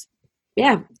just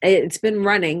yeah, it's been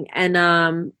running. And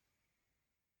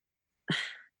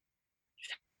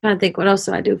trying to think what else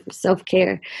do I do for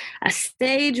self-care. I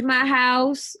stage my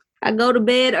house. I go to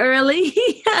bed early.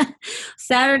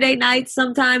 Saturday nights,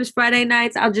 sometimes Friday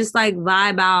nights, I'll just like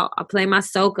vibe out. I'll play my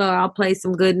soca, I'll play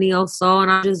some good neo soul,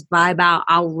 and I'll just vibe out.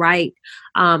 I'll write.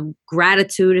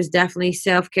 Gratitude is definitely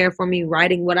self-care for me,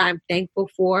 writing what I'm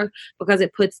thankful for because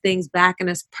it puts things back in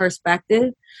its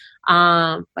perspective.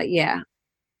 But yeah.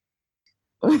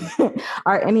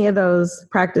 Are any of those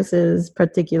practices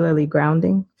particularly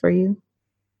grounding for you?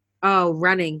 Oh,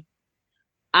 running.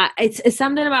 It's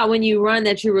something about when you run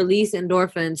that you release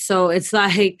endorphins. So it's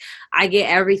like I get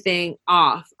everything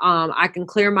off. I can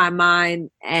clear my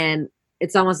mind, and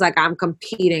it's almost like I'm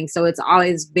competing. So it's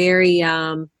always very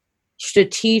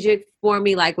strategic for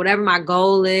me. Like whatever my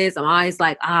goal is, I'm always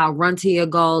like, run to your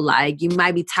goal. Like you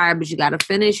might be tired, but you got to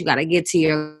finish. You got to get to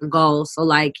your goal. So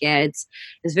like, yeah, it's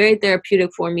very therapeutic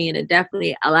for me, and it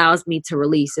definitely allows me to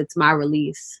release. It's my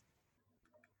release.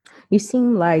 You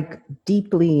seem like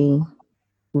deeply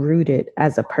rooted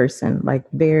as a person, like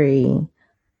very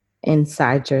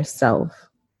inside yourself.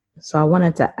 So I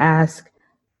wanted to ask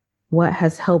what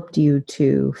has helped you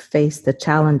to face the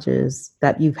challenges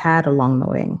that you've had along the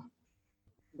way?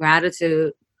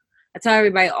 Gratitude. I tell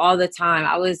everybody all the time.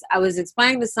 I was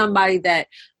explaining to somebody that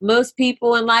most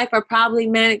people in life are probably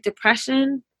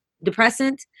depressant,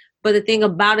 but the thing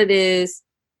about it is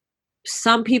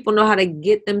some people know how to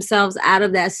get themselves out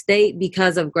of that state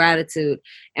because of gratitude.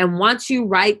 And once you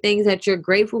write things that you're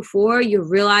grateful for, you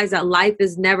realize that life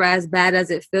is never as bad as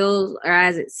it feels or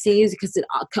as it seems because it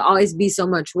could always be so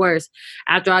much worse.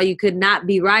 After all, you could not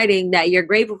be writing that you're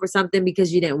grateful for something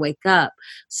because you didn't wake up.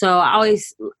 So I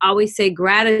always say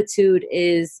gratitude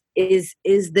is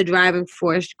the driving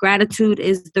force. Gratitude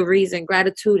is the reason.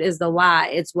 Gratitude is the why.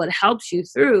 It's what helps you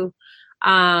through.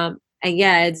 And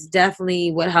yeah, it's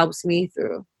definitely what helps me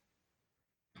through.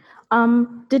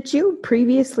 Did you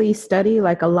previously study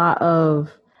like a lot of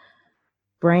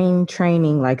brain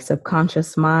training, like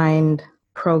subconscious mind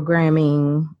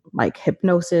programming, like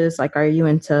hypnosis? Like, are you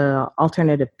into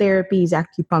alternative therapies,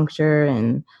 acupuncture,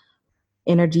 and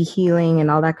energy healing and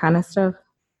all that kind of stuff?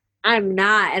 I'm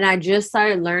not, and I just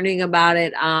started learning about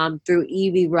it through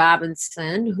Evie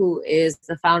Robinson, who is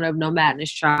the founder of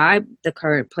Nomadness Tribe, the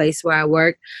current place where I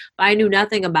work. But I knew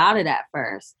nothing about it at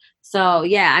first. So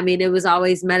yeah, I mean, it was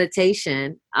always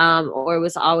meditation, or it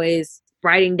was always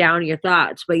writing down your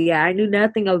thoughts. But yeah, I knew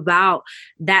nothing about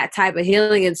that type of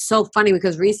healing. It's so funny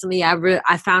because recently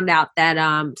I found out that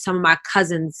some of my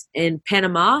cousins in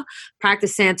Panama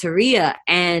practice Santeria,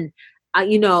 and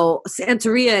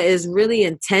Santeria is really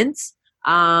intense.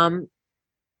 And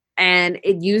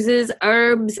it uses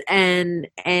herbs and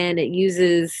it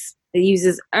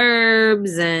uses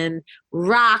herbs and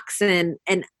rocks and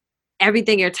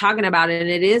everything you're talking about. And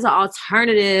it is an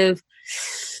alternative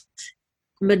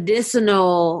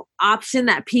medicinal option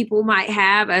that people might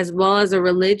have as well as a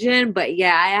religion. But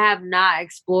yeah, I have not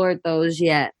explored those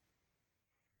yet.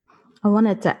 I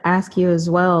wanted to ask you as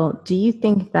well, do you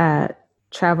think that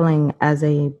traveling as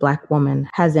a Black woman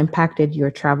has impacted your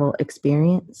travel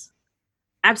experience?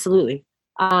 Absolutely.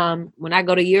 When I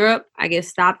go to Europe, I get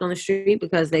stopped on the street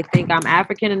because they think I'm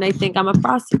African and they think I'm a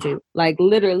prostitute. Like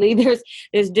literally,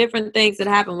 there's different things that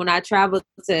happen. When I traveled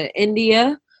to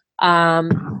India,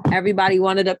 everybody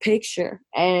wanted a picture,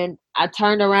 and I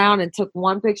turned around and took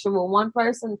one picture with one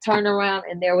person. Turned around,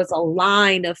 and there was a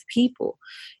line of people.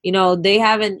 They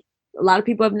haven't. A lot of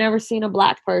people have never seen a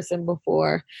Black person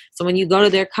before. So when you go to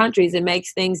their countries, it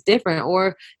makes things different.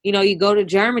 Or you go to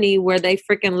Germany where they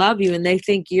freaking love you and they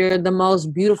think you're the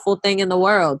most beautiful thing in the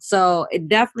world. So it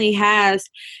definitely has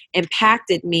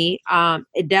impacted me.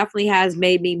 It definitely has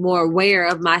made me more aware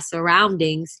of my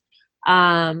surroundings.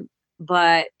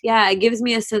 But yeah, it gives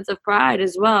me a sense of pride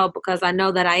as well because I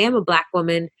know that I am a Black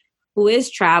woman who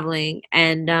is traveling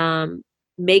and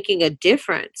making a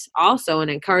difference also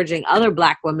and encouraging other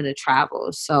Black women to travel.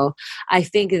 So I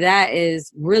think that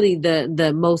is really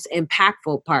the most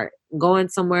impactful part, going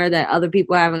somewhere that other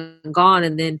people haven't gone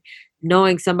and then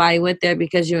knowing somebody went there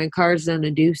because you encouraged them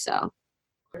to do so.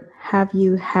 Have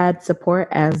you had support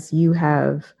as you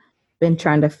have been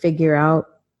trying to figure out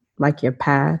like your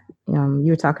path? You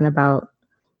were talking about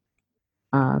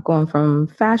going from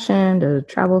fashion to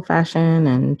travel fashion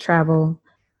and travel.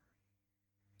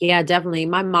 Yeah, definitely.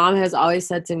 My mom has always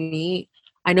said to me,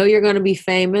 I know you're going to be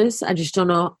famous. I just don't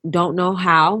know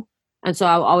how. And so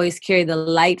I'll always carry the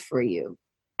light for you.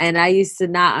 And I used to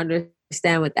not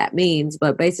understand what that means,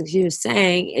 but basically she was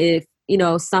saying if,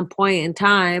 some point in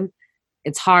time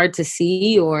it's hard to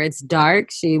see or it's dark,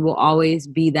 she will always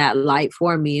be that light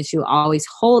for me and she will always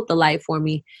hold the light for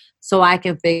me so I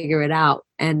can figure it out.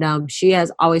 And she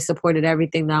has always supported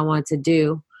everything that I want to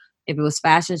do. If it was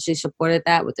fashion, she supported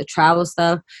that. With the travel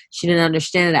stuff, she didn't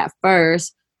understand it at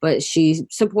first, but she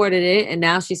supported it. And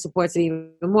now she supports it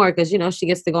even more because, she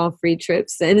gets to go on free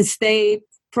trips and stay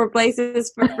for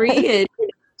places for free. And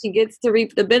she gets to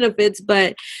reap the benefits.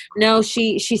 But no,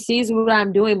 she sees what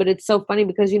I'm doing. But it's so funny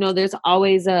because there's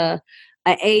always a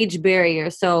age barrier.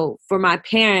 So for my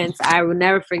parents, I will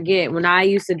never forget when I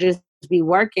used to just be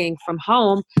working from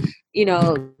home.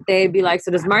 They'd be like,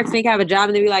 so does Martinique have a job?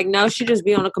 And they'd be like, no, she just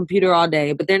be on a computer all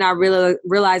day. But they're not really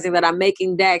realizing that I'm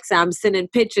making decks, I'm sending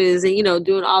pictures and,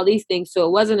 doing all these things. So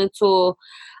it wasn't until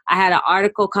I had an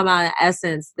article come out in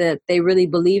Essence that they really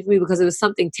believed me because it was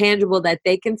something tangible that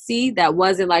they can see that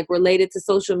wasn't like related to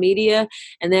social media.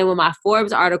 And then when my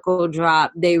Forbes article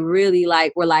dropped, they really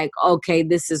were like, okay,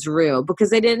 this is real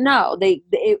because they didn't know.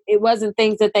 It wasn't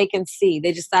things that they can see.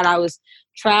 They just thought I was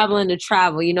traveling to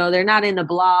travel. They're not into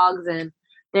blogs and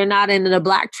they're not into the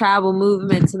Black travel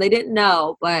movement. So they didn't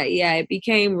know. But yeah, it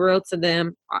became real to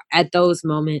them at those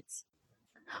moments.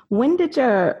 When did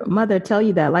your mother tell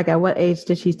you that? Like, at what age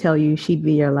did she tell you she'd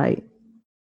be your light?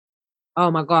 Oh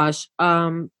my gosh.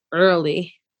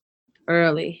 Early.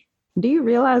 Do you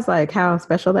realize like how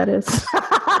special that is?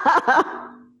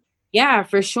 Yeah,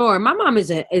 for sure. My mom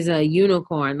is a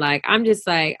unicorn. Like I'm just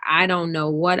like I don't know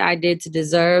what I did to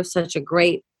deserve such a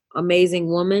great, amazing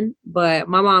woman, but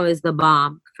my mom is the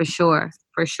bomb for sure.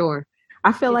 For sure.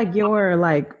 I feel like you're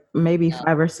like maybe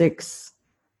 5 or 6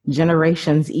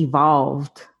 generations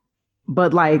evolved,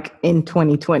 but like in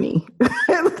 2020.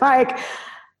 It's like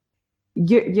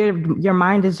your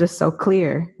mind is just so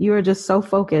clear. You are just so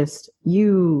focused.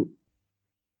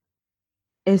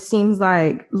 It seems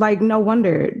like no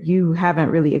wonder you haven't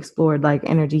really explored like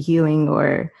energy healing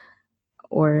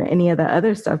or any of the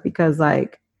other stuff, because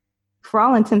like for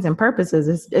all intents and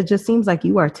purposes, it just seems like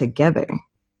you are together.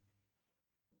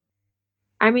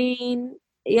 I mean,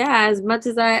 yeah, as much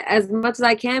as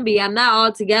I can be. I'm not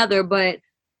all together, but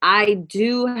I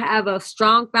do have a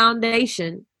strong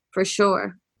foundation for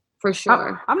sure. For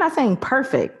sure. I'm not saying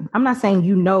perfect. I'm not saying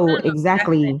you know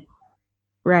exactly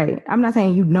right. I'm not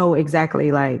saying you know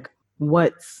exactly like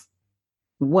what's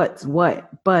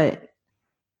what, but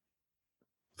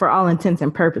for all intents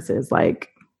and purposes, like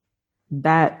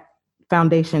that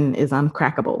foundation is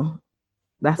uncrackable.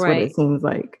 That's what Right. it seems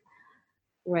like.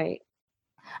 Right.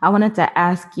 I wanted to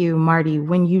ask you, Marty,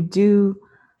 when you do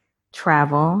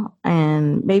travel,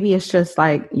 and maybe it's just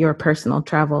like your personal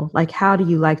travel, like how do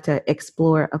you like to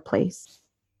explore a place?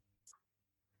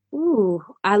 Ooh,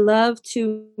 I love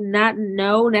to not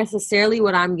know necessarily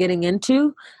what I'm getting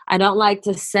into. I don't like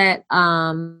to set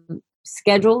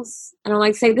schedules. I don't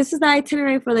like to say this is the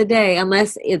itinerary for the day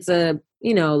unless it's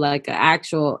like an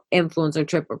actual influencer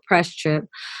trip or press trip.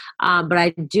 But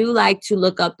I do like to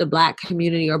look up the Black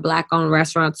community or Black owned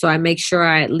restaurants, so I make sure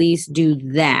I at least do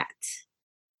that.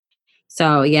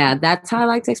 So yeah, that's how I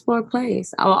like to explore a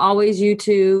place. I will always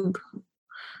YouTube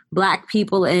Black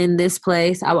people in this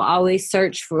place. I will always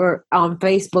search for on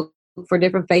Facebook for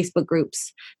different Facebook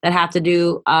groups that have to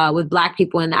do with Black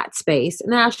people in that space,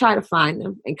 and then I'll try to find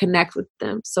them and connect with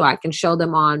them so I can show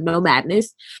them on No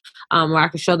Madness, or I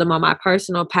can show them on my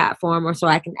personal platform, or so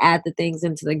I can add the things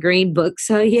into the green book.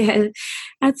 So yeah,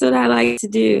 that's what I like to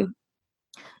do.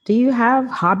 Do you have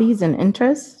hobbies and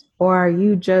interests, or are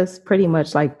you just pretty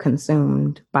much like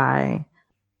consumed by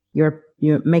your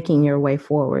making your way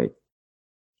forward?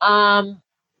 Um,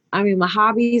 I mean, my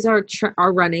hobbies are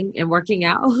running and working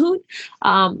out.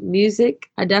 Music.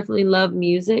 I definitely love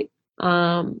music.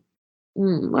 Um,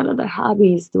 what other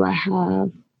hobbies do I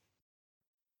have?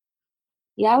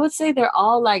 Yeah, I would say they're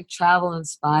all like travel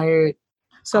inspired,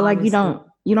 So like honestly.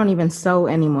 you don't even sew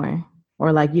anymore,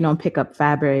 or like you don't pick up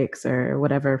fabrics or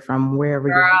whatever from wherever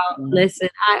you're Girl, working. listen,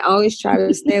 I always try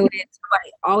to stay away.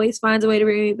 Somebody always finds a way to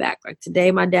bring me back. Like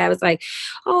today, my dad was like,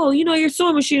 "Oh, your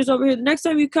sewing machine is over here. The next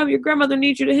time you come, your grandmother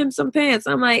needs you to hem some pants."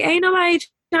 I'm like, "Ain't nobody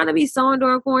trying to be sewing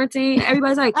during quarantine."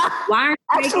 Everybody's like, "Why aren't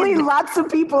you Actually, making?" lots of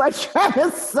people are trying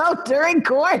to sew during He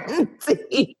quarantine.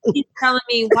 keeps telling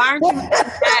me, "Why aren't you making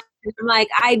masks?" I'm like,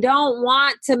 "I don't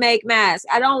want to make masks.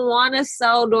 I don't want to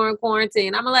sew during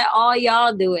quarantine. I'm gonna let all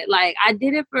y'all do it." Like I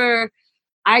did it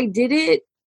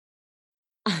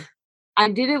I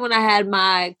did it when I had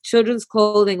my children's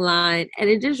clothing line, and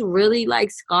it just really like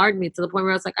scarred me to the point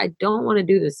where I was like, I don't want to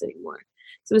do this anymore.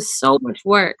 So it was so much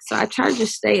work. So I try to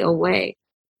just stay away.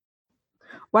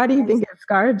 Why do you think it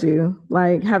scarred you?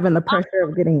 Like having the pressure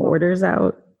of getting orders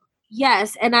out?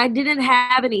 Yes, and I didn't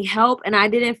have any help, and I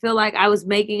didn't feel like I was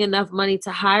making enough money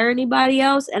to hire anybody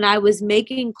else, and I was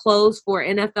making clothes for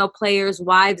NFL players'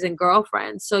 wives and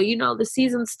girlfriends. So, the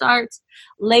season starts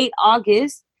late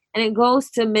August and it goes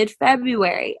to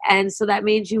mid-February. And so that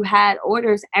means you had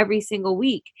orders every single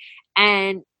week.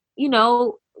 And, you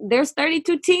know, there's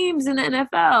 32 teams in the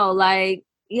NFL. Like,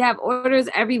 you have orders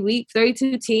every week,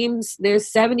 32 teams,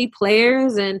 there's 70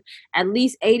 players, and at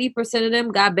least 80% of them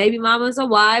got baby mamas or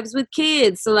wives with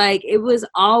kids. So like it was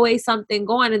always something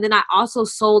going. And then I also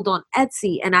sold on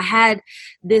Etsy, and I had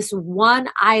this one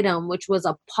item which was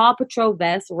a Paw Patrol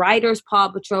vest, writer's Paw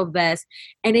Patrol vest,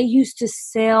 and it used to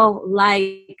sell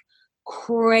like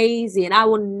crazy. And I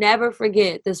will never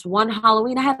forget this one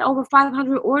Halloween. I had over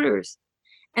 500 orders,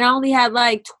 and I only had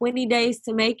like 20 days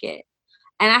to make it.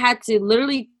 And I had to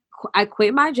literally, I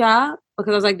quit my job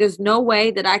because I was like, there's no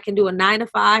way that I can do a 9 to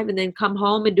 5 and then come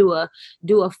home and do a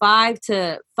 5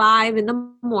 to 5 in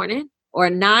the morning, or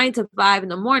a 9 to 5 in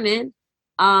the morning,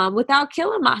 without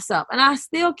killing myself. And I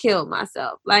still killed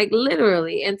myself, like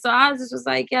literally. And so I was just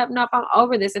like, yep, nope, I'm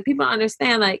over this. And people don't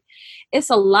understand, like,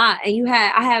 it's a lot. And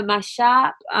I had my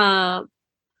shop, I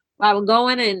would go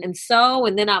in and sew,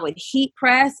 and then I would heat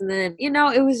press, and then,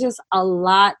 it was just a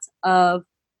lot of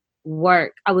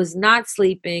work. I was not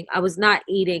sleeping. I was not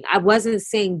eating. I wasn't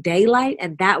seeing daylight,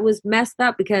 and that was messed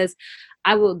up because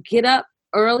I would get up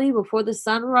early before the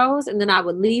sun rose, and then I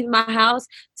would leave my house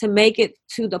to make it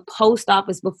to the post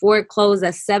office before it closed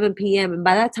at 7 p.m. And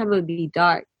by that time it would be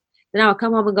dark. Then I would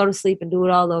come home and go to sleep and do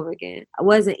it all over again. I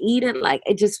wasn't eating. Like,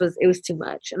 it was too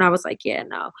much. And I was like, yeah,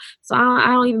 no. So I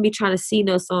don't even be trying to see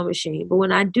no sewing machine. But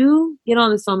when I do get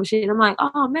on the sewing machine, I'm like,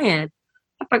 oh man,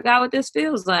 I forgot what this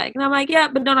feels like. And I'm like, yeah,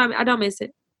 but I don't miss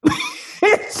it.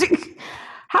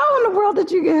 How in the world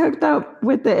did you get hooked up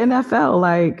with the NFL?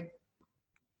 Like,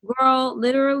 Girl,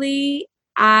 literally,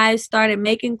 I started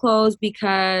making clothes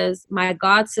because my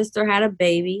god sister had a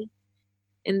baby.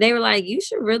 And they were like, you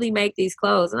should really make these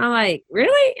clothes. And I'm like,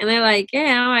 really? And they're like,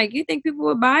 yeah. I'm like, you think people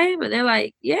would buy them? And they're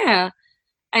like, yeah.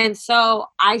 And so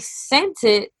I sent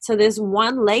it to this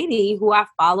one lady who I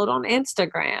followed on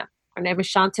Instagram. Her name is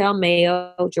Chantel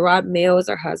Mayo. Gerard Mayo is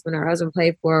her husband. Her husband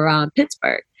played for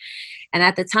Pittsburgh. And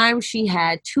at the time, she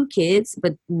had 2 kids,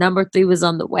 but number 3 was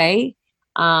on the way.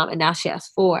 And now she has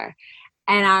 4.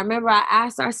 And I remember I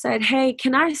asked her, I said, hey,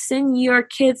 can I send your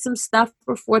kids some stuff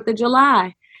for 4th of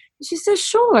July? And she said,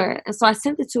 sure. And so I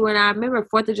sent it to her. And I remember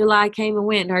 4th of July came and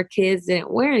went, and her kids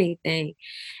didn't wear anything.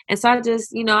 And so I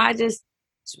just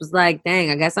was like, dang,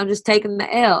 I guess I'm just taking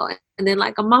the L. And then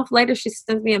like a month later, she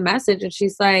sends me a message and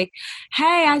she's like,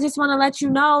 hey, I just want to let you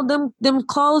know them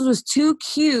clothes was too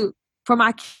cute for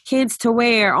my kids to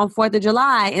wear on 4th of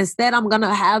July. Instead, I'm going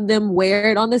to have them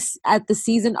wear it at the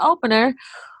season opener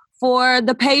for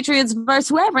the Patriots versus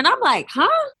whoever. And I'm like, huh?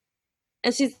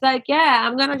 And she's like, yeah,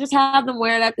 I'm going to just have them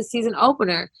wear it at the season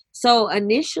opener. So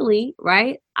initially,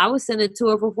 right, I was sending it to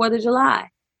her for 4th of July.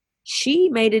 She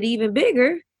made it even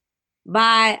bigger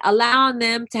by allowing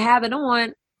them to have it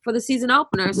on for the season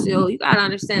opener. So you got to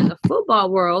understand the football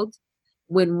world.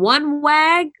 When one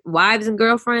wag, wives and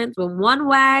girlfriends, when one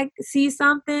wag sees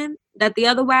something that the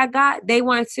other wag got, they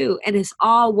want it too. And it's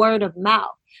all word of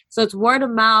mouth. So it's word of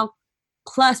mouth,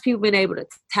 plus people being able to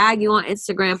tag you on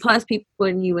Instagram, plus people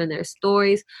putting you in their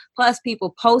stories, plus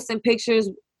people posting pictures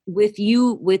with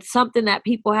you with something that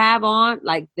people have on,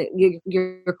 like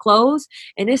your clothes,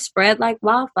 and it spread like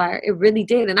wildfire. It really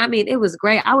did. And I mean, it was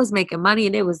great. I was making money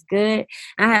and it was good.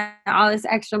 I had all this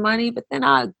extra money, but then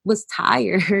I was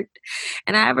tired.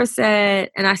 And I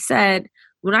said,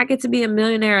 when I get to be a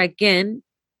millionaire again,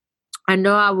 I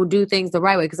know I will do things the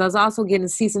right way, because I was also getting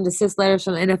cease and desist letters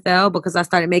from the NFL because I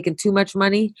started making too much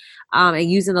money and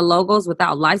using the logos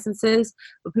without licenses.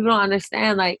 But people don't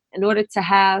understand, like, in order to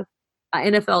have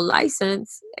an NFL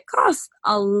license, it costs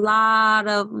a lot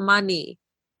of money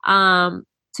to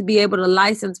be able to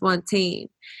license one team.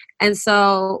 And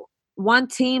so one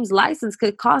team's license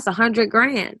could cost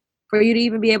 $100,000 for you to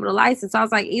even be able to license. So I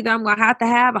was like, either I'm going to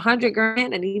have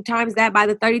 $100,000 and you times that by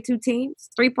the 32 teams,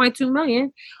 3.2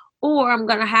 million, or I'm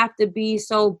going to have to be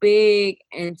so big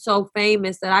and so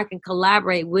famous that I can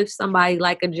collaborate with somebody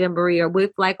like a Gymboree or with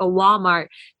like a Walmart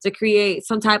to create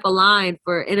some type of line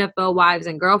for NFL wives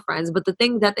and girlfriends. But the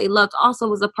thing that they loved also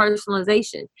was the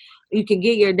personalization. You can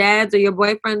get your dad's or your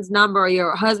boyfriend's number or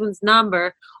your husband's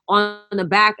number on the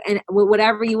back and with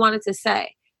whatever you wanted to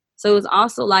say. So it was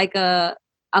also like a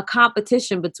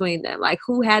competition between them, like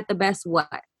who had the best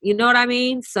what. You know what I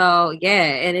mean? So yeah,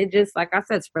 and it just, like I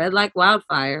said, spread like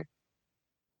wildfire.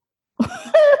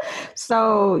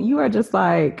 So you are just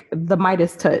like the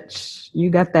Midas touch.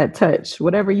 You got that touch.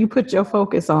 Whatever you put your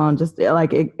focus on, just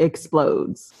like it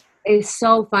explodes. It's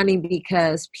so funny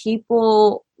because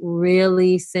people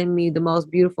really send me the most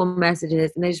beautiful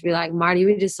messages, and they just be like, Marty,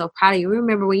 we're just so proud of you.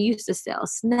 Remember when you used to sell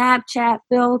Snapchat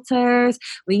filters,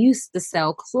 we used to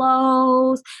sell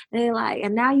clothes, and they're like,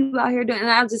 and now you out here doing, and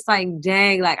I'm just like,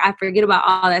 dang, like I forget about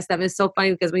all that stuff. It's so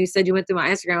funny because when you said you went through my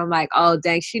Instagram, I'm like, oh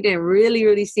dang, she didn't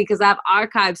really see, because I've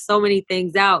archived so many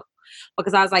things out,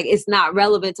 because I was like, it's not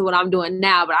relevant to what I'm doing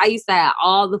now. But I used to have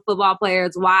all the football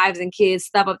players' wives and kids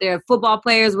stuff up there, football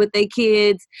players with their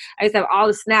kids. I used to have all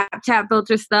the Snapchat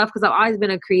filter stuff, because I've always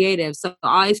been a creative. So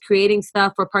always creating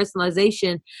stuff for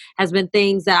personalization has been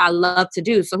things that I love to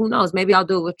do. So who knows? Maybe I'll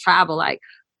do it with travel, like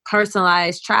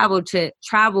personalized travel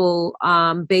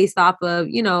based off of,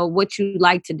 you know, what you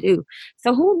like to do.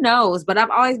 So who knows? But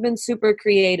I've always been super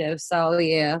creative. So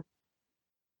yeah.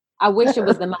 I wish it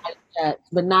was the Midas touch,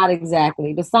 but not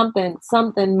exactly. But something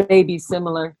maybe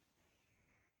similar.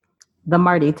 The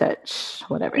Marty touch,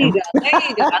 whatever. There you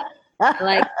go.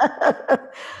 Like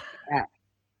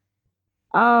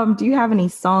that. Do you have any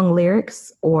song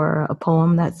lyrics or a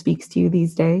poem that speaks to you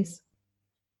these days?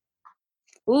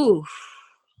 Ooh.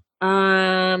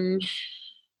 So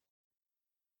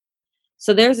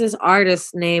there's this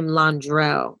artist named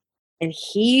Londrell, and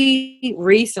he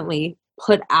recently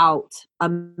put out a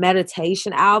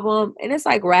meditation album, and it's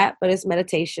like rap, but it's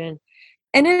meditation,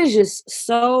 and it is just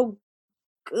so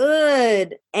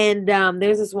good. And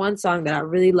there's this one song that I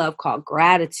really love called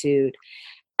Gratitude,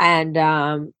 and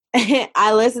I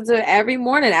listen to it every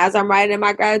morning as I'm writing in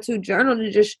my gratitude journal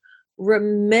to just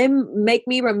make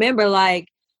me remember, like,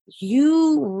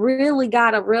 you really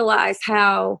got to realize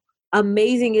how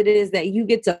amazing it is that you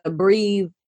get to breathe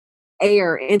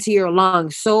air into your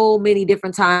lungs so many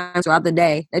different times throughout the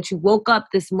day, that you woke up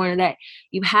this morning, that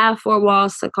you have 4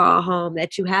 walls to call home,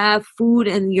 that you have food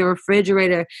in your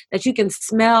refrigerator, that you can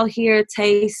smell, hear,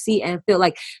 taste, see, and feel.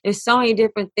 Like, there's so many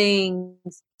different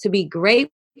things to be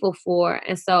grateful for.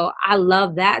 And so I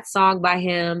love that song by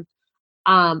him.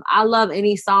 I love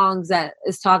any songs that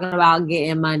is talking about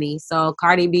getting money. So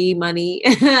Cardi B money,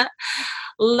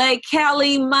 like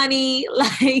Kelly money,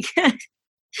 like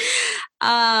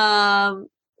um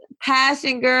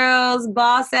Passion Girls,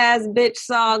 Boss Ass Bitch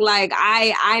song. Like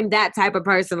I'm that type of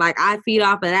person. Like I feed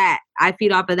off of that. I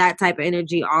feed off of that type of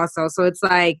energy also. So it's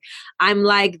like I'm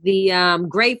like the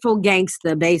Grateful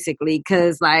Gangster basically,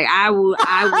 because like I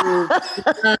love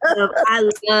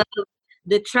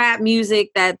the trap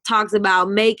music that talks about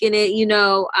making it,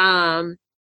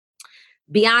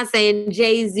 Beyonce and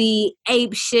Jay-Z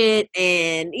ape shit.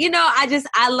 And,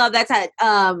 I love that type.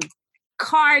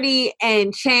 Cardi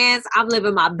and Chance, I'm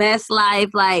living my best life.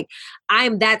 Like,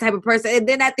 I'm that type of person. And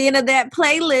then at the end of that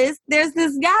playlist, there's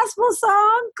this gospel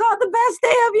song called The Best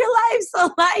Day of Your Life.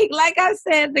 So, like I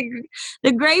said,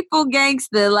 the Grateful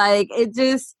Gangster, like, it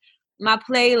just, my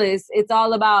playlist, it's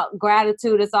all about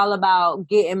gratitude. It's all about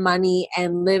getting money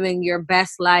and living your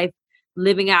best life,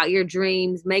 living out your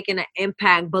dreams, making an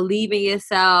impact, believing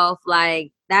yourself.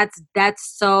 Like, that's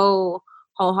so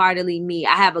wholeheartedly me.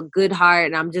 I have a good heart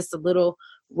and I'm just a little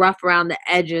rough around the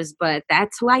edges, but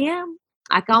that's who I am.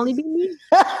 I can only be me.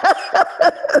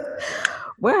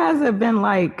 What has it been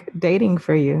like dating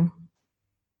for you?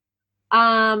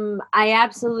 I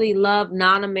absolutely love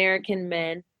non-American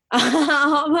men.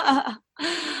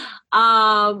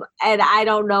 And I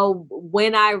don't know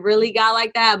when I really got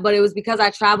like that, but it was because I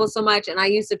traveled so much, and I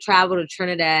used to travel to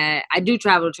Trinidad. I do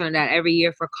travel to Trinidad every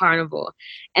year for Carnival,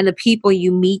 and the people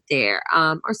you meet there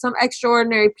are some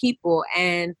extraordinary people.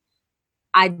 And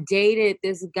I dated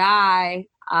this guy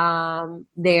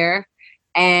there,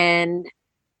 and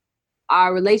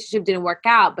our relationship didn't work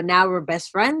out, but now we're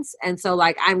best friends. And so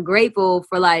like I'm grateful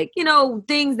for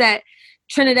things that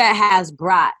Trinidad has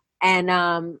brought.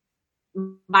 And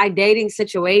my dating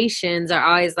situations are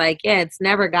always like, yeah, it's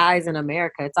never guys in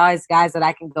America. It's always guys that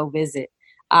I can go visit.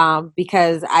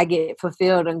 Because I get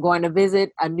fulfilled in going to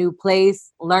visit a new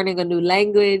place, learning a new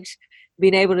language,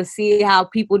 being able to see how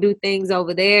people do things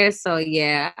over there. So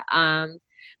yeah.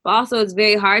 But also it's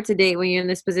very hard to date when you're in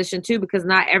this position too, because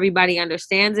not everybody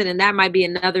understands it. And that might be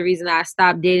another reason I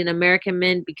stopped dating American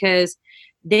men, because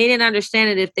they didn't understand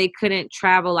it if they couldn't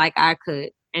travel like I could.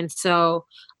 And so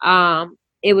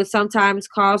it would sometimes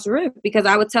cause rift, because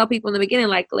I would tell people in the beginning,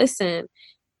 like, listen,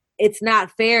 it's not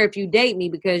fair if you date me,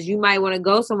 because you might want to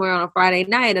go somewhere on a Friday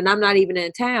night and I'm not even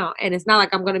in town. And it's not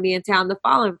like I'm going to be in town the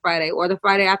following Friday or the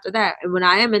Friday after that. And when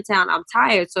I am in town, I'm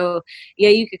tired. So yeah,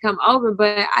 you could come over,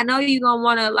 but I know you're going to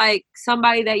want to like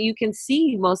somebody that you can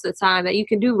see most of the time, that you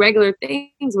can do regular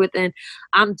things with. And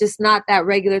I'm just not that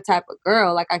regular type of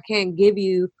girl. Like I can't give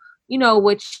you,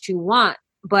 what you want.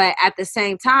 But at the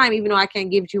same time, even though I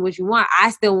can't give you what you want, I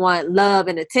still want love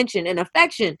and attention and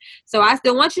affection. So I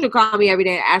still want you to call me every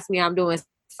day and ask me how I'm doing.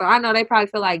 So I know they probably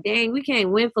feel like, dang, we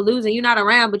can't win for losing. You're not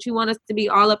around, but you want us to be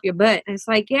all up your butt. And it's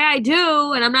like, yeah, I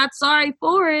do. And I'm not sorry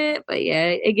for it. But yeah,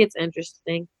 it gets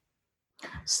interesting.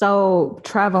 So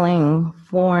traveling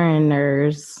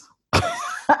foreigners,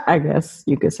 I guess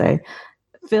you could say,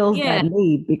 fills that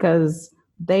need, because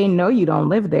they know you don't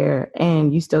live there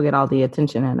and you still get all the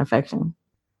attention and affection.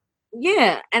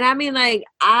 Yeah. And I mean, like,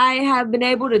 I have been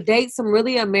able to date some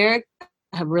really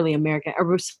some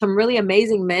really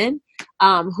amazing men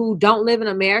who don't live in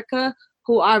America,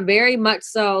 who are very much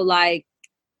so like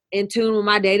in tune with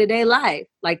my day-to-day life.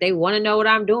 Like they want to know what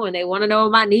I'm doing. They want to know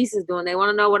what my niece is doing. They want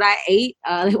to know what I ate.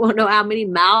 They want to know how many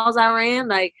miles I ran.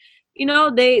 Like,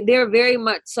 they're very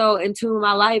much so in tune with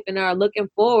my life and are looking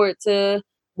forward to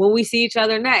when we see each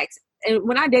other next. And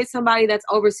when I date somebody that's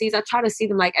overseas, I try to see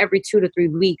them like every 2 to 3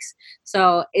 weeks.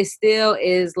 So it still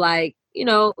is like,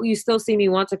 you still see me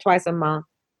once or twice a month.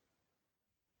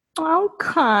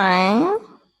 Okay.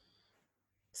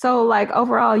 So like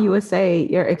overall, you would say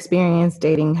your experience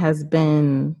dating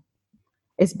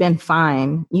it's been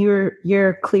fine.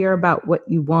 You're clear about what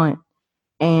you want,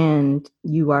 and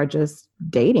you are just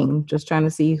dating, just trying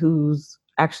to see who's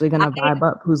actually going to vibe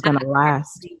up, who's going to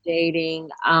last. Dating,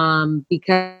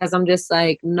 because I'm just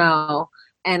like, no.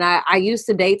 And I used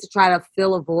to date to try to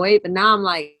fill a void, but now I'm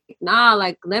like, nah,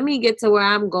 like, let me get to where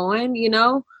I'm going,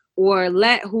 or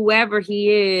let whoever he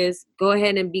is go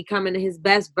ahead and becoming his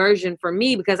best version for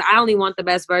me, because I only want the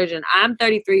best version. I'm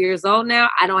 33 years old now.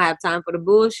 I don't have time for the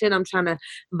bullshit. I'm trying to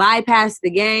bypass the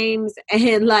games.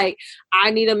 And like,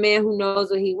 I need a man who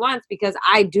knows what he wants, because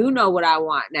I do know what I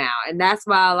want now. And that's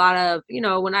why a lot of,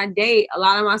 when I date, a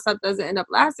lot of my stuff doesn't end up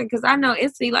lasting, because I know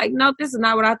instantly like, nope, this is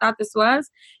not what I thought this was.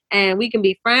 And we can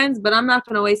be friends, but I'm not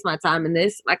going to waste my time in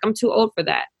this. Like, I'm too old for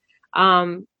that.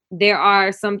 there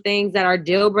are some things that are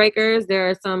deal breakers. There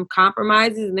are some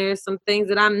compromises, and there's some things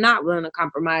that I'm not willing to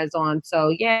compromise on. So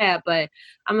yeah, but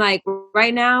I'm like,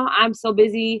 right now I'm so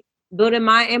busy building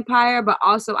my empire, but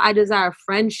also I desire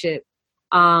friendship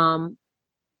um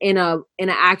in an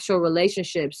actual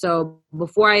relationship. So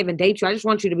before I even date you, I just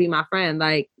want you to be my friend.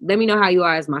 Like, let me know how you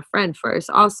are as my friend first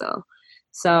also.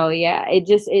 So yeah, it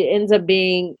ends up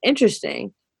being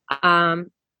interesting. Um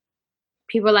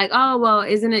People are like, oh, well,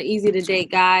 isn't it easy to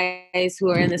date guys who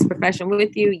are in this profession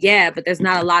with you? Yeah, but there's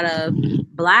not a lot of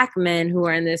black men who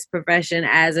are in this profession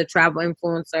as a travel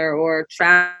influencer or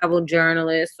travel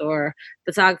journalist or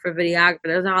photographer, videographer.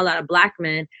 There's not a lot of black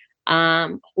men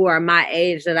who are my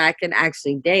age that I can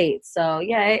actually date. So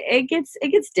yeah, it gets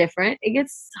different. It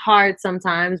gets hard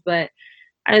sometimes, but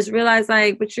I just realized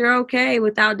like, but you're okay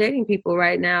without dating people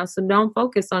right now. So don't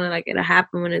focus on it like it'll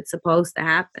happen when it's supposed to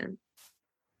happen.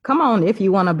 Come on, if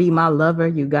you want to be my lover,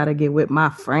 you got to get with my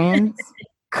friends.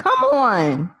 Come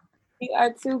on. You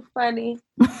are too funny.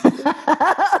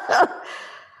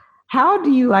 How do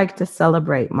you like to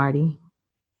celebrate, Marty?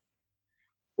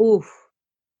 Oof.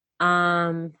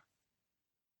 Um,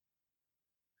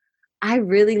 I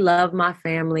really love my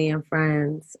family and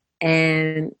friends.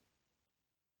 And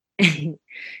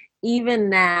even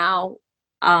now,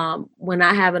 when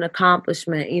I have an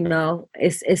accomplishment,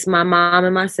 it's my mom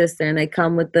and my sister, and they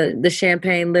come with the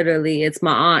champagne. Literally, it's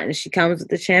my aunt, and she comes with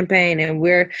the champagne, and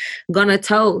we're gonna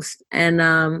toast.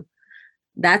 And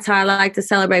that's how I like to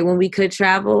celebrate. When we could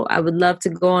travel, I would love to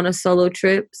go on a solo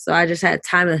trip, so I just had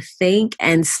time to think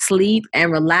and sleep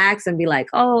and relax and be like,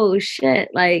 oh shit,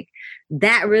 like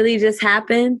that really just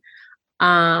happened.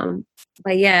 Um,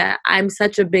 but yeah, I'm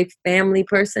such a big family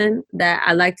person that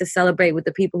I like to celebrate with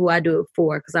the people who I do it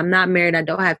for, because I'm not married. I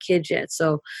don't have kids yet.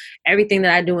 So everything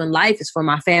that I do in life is for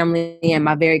my family and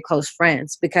my very close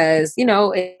friends, because,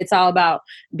 it's all about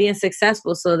being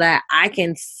successful so that I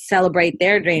can celebrate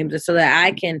their dreams and so that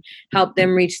I can help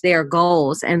them reach their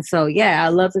goals. And so, yeah, I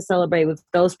love to celebrate with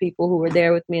those people who were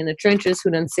there with me in the trenches,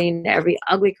 who done seen every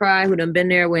ugly cry, who done been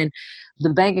there when the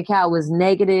bank account was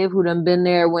negative, who done been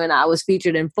there when I was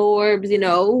featured in Forbes, who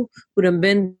done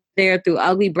been there through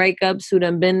ugly breakups, who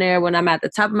done been there when I'm at the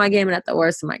top of my game and at the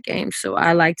worst of my game. So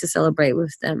I like to celebrate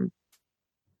with them.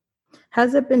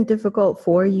 Has it been difficult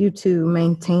for you to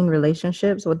maintain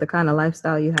relationships with the kind of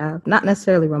lifestyle you have? Not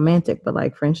necessarily romantic, but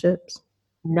like friendships?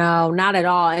 No, not at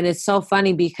all. And it's so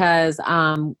funny because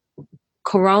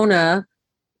Corona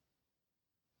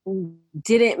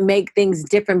didn't make things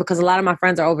different because a lot of my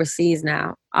friends are overseas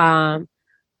now.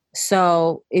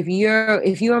 So if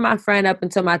you were my friend up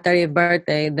until my 30th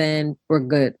birthday, then we're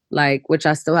good. Like, which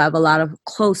I still have a lot of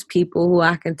close people who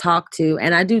I can talk to,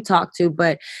 and I do talk to,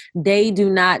 but they do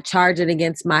not charge it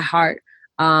against my heart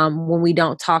when we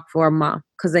don't talk for a month,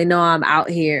 because they know I'm out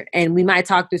here, and we might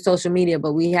talk through social media,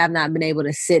 but we have not been able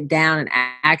to sit down and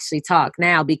actually talk.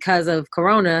 Now, because of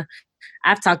Corona,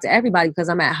 I've talked to everybody because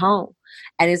I'm at home,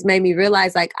 and it's made me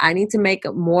realize like I need to make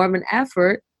more of an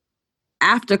effort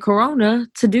after Corona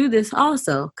to do this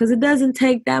also, because it doesn't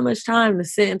take that much time to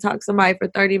sit and talk to somebody for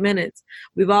 30 minutes.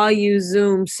 We've all used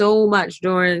Zoom so much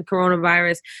during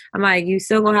coronavirus. I'm like, you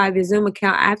still gonna have your Zoom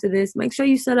account after this? Make sure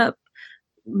you set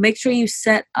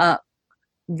up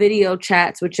video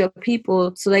chats with your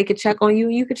people so they could check on you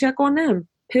and you could check on them.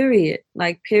 Period.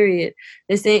 Like, period.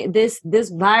 This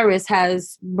virus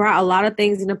has brought a lot of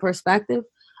things into perspective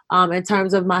in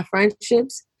terms of my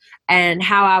friendships and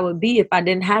how I would be if I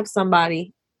didn't have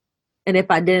somebody and if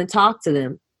I didn't talk to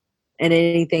them and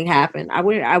anything happened. I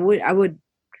would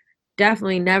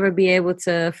definitely never be able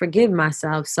to forgive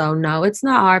myself. So no, it's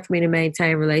not hard for me to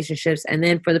maintain relationships. And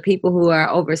then for the people who are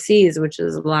overseas, which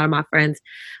is a lot of my friends,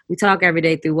 we talk every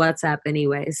day through WhatsApp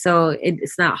anyway. So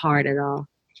it's not hard at all.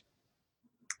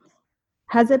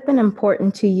 Has it been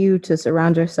important to you to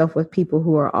surround yourself with people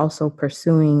who are also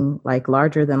pursuing like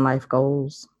larger than life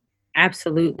goals?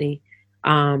 Absolutely.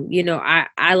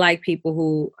 I like people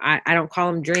who I don't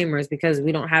call them dreamers because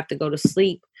we don't have to go to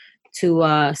sleep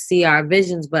to see our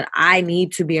visions, but I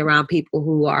need to be around people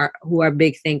who are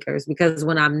big thinkers, because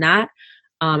when I'm not,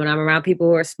 and I'm around people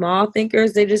who are small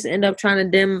thinkers, they just end up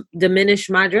trying to diminish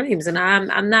my dreams, and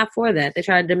I'm not for that. They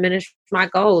try to diminish my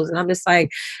goals, and I'm just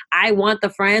like, I want the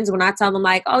friends when I tell them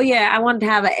like, oh yeah, I wanted to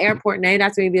have an airport named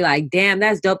after me, be like, damn,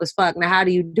 that's dope as fuck. Now how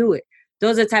do you do it?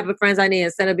 Those are the type of friends I need,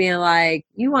 instead of being like,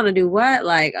 you want to do what?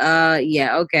 Like,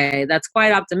 yeah, okay. That's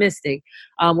quite optimistic.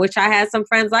 Which I had some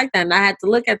friends like that. And I had to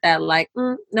look at that like,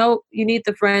 nope, you need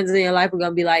the friends in your life who are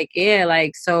going to be like, yeah,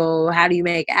 like, so how do you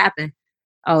make it happen?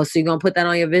 Oh, so you're going to put that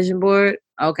on your vision board?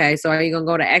 Okay, so are you going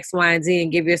to go to X, Y, and Z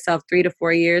and give yourself 3 to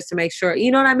 4 years to make sure?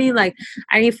 You know what I mean? Like,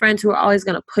 I need friends who are always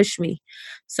going to push me.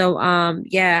 So,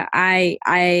 yeah,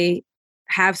 I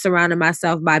have surrounded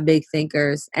myself by big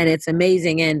thinkers, and it's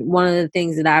amazing. And one of the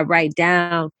things that I write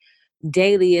down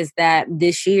daily is that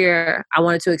this year I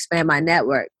wanted to expand my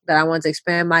network, that I want to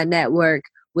expand my network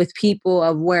with people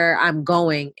of where I'm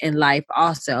going in life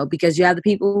also, because you have the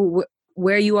people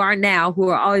where you are now who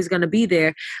are always going to be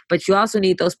there, but you also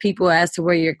need those people as to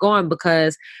where you're going,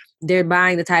 because they're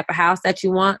buying the type of house that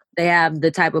you want. They have the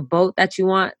type of boat that you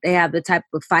want. They have the type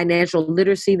of financial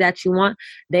literacy that you want.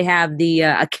 They have the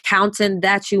accountant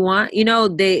that you want. You know,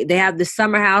 they have the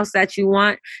summer house that you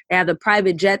want. They have the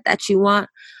private jet that you want.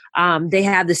 They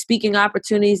have the speaking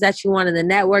opportunities that you want in the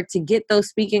network to get those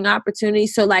speaking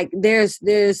opportunities. So like they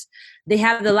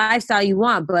have the lifestyle you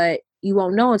want, but you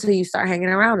won't know until you start hanging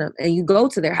around them and you go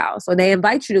to their house, or they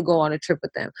invite you to go on a trip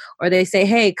with them, or they say,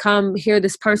 hey, come hear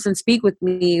this person speak with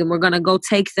me, and we're going to go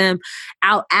take them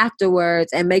out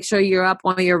afterwards, and make sure you're up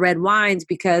on your red wines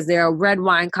because they're a red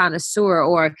wine connoisseur,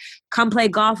 or come play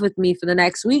golf with me for the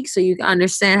next week so you can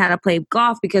understand how to play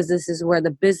golf, because this is where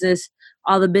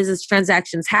all the business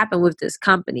transactions happen with this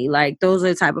company. Like, those are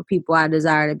the type of people I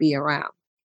desire to be around.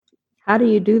 How do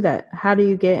you do that? How do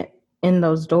you get in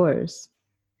those doors?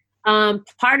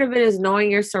 Part of it is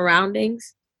knowing your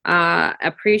surroundings,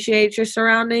 appreciate your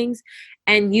surroundings,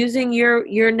 and using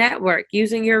your network,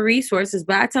 using your resources.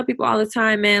 But I tell people all the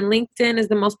time, man, LinkedIn is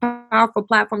the most powerful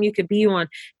platform you could be on.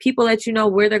 People let you know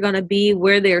where they're going to be,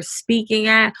 where they're speaking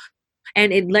at,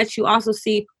 and it lets you also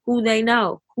see who they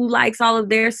know, who likes all of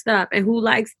their stuff, and who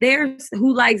likes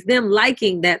them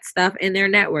liking that stuff in their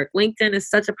network. LinkedIn is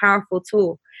such a powerful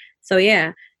tool. So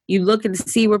yeah, you look and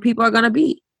see where people are going to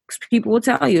be. People will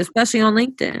tell you, especially on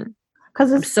LinkedIn.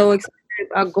 Because I'm so excited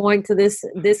about going to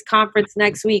this conference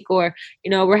next week, or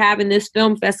we're having this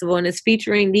film festival and it's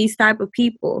featuring these type of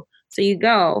people. So you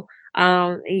go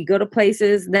to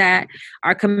places that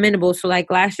are commendable. So like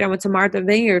last year I went to Martha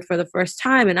Vineyard for the first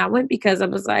time, and I went because I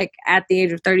was like, at the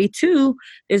age of 32,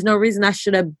 there's no reason I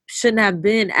shouldn't have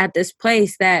been at this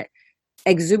place that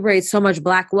exuberates so much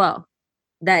Black wealth,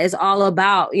 that is all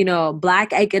about,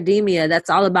 Black academia, that's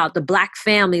all about the Black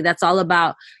family, that's all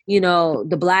about,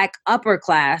 the Black upper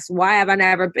class. Why have I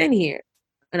never been here?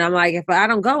 And I'm like, if I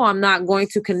don't go, I'm not going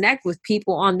to connect with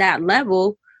people on that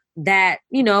level that,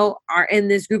 are in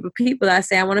this group of people that I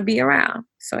say I want to be around.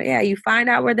 So yeah, you find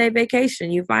out where they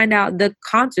vacation, you find out the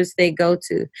concerts they go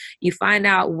to, you find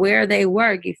out where they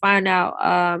work, you find out,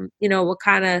 what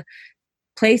kind of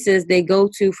places they go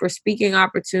to for speaking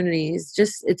opportunities.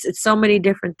 Just it's so many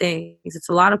different things. It's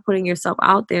a lot of putting yourself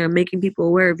out there and making people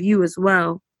aware of you as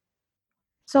well.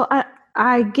 So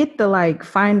I get the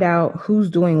find out who's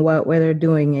doing what, where they're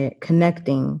doing it,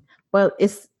 connecting. But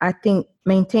it's, I think,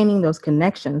 maintaining those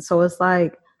connections. So it's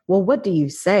like, well, what do you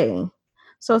say?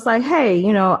 So it's like, hey,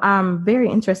 I'm very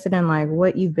interested in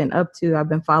what you've been up to. I've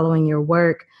been following your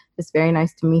work. It's very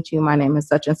nice to meet you. My name is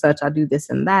such and such. I do this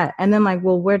and that. And then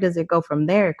well, where does it go from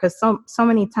there? Because so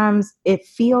many times it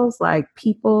feels like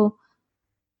people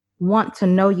want to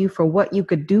know you for what you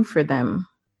could do for them.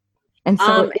 And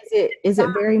so is it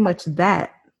very much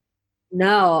that?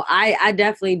 No, I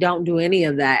definitely don't do any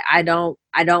of that. I don't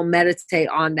meditate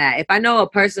on that. If I know a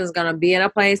person is going to be in a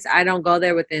place, I don't go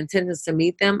there with the intentions to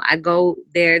meet them. I go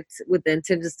there with the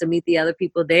intentions to meet the other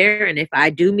people there. And if I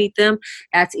do meet them,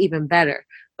 that's even better.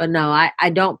 But no, I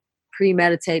don't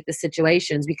premeditate the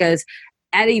situations, because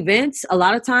at events, a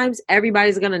lot of times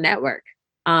everybody's going to network.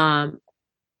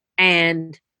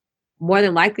 And more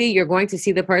than likely, you're going to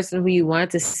see the person who you wanted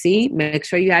to see. Make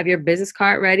sure you have your business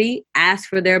card ready. Ask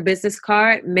for their business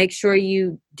card. Make sure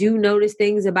you do notice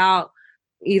things about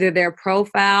either their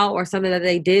profile or something that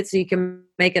they did, so you can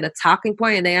make it a talking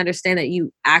point and they understand that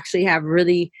you actually have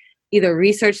really either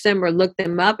researched them or looked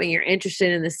them up and you're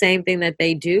interested in the same thing that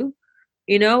they do.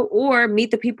 Or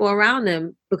meet the people around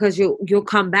them, because you'll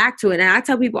come back to it. And I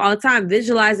tell people all the time,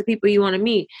 visualize the people you want to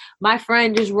meet. My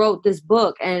friend just wrote this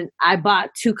book and I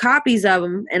bought 2 copies of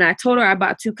them. And I told her I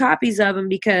bought 2 copies of them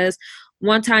because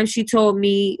one time she told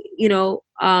me,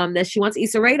 that she wants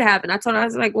Issa Rae to have. And I told her, I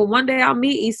was like, well, one day I'll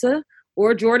meet Issa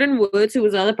or Jordan Woods, who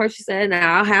was the other person. She said, and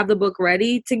I'll have the book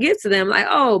ready to give to them. Like,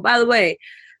 oh, by the way,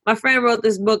 my friend wrote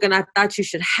this book and I thought you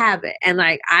should have it. And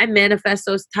I manifest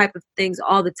those type of things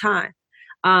all the time.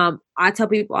 I tell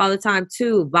people all the time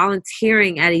too,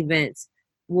 volunteering at events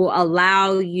will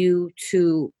allow you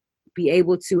to be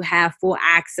able to have full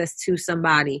access to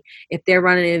somebody if they're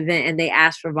running an event and they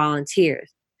ask for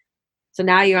volunteers. So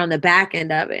now you're on the back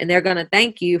end of it, and they're going to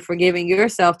thank you for giving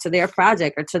yourself to their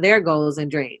project or to their goals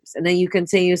and dreams. And then you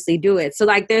continuously do it. So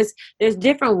like there's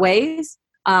different ways.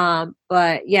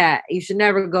 But yeah, you should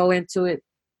never go into it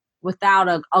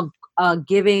without a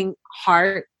giving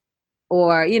heart,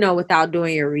 or, without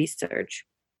doing your research.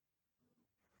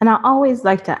 And I always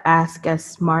like to ask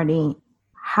us, Marti,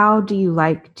 how do you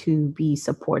like to be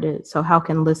supported? So how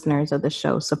can listeners of the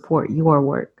show support your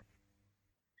work?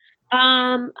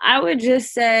 I would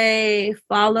just say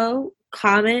follow,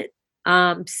 comment,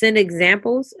 send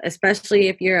examples, especially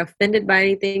if you're offended by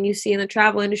anything you see in the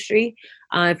travel industry.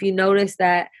 If you notice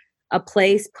that a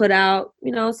place put out,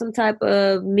 some type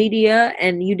of media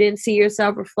and you didn't see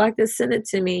yourself reflected, send it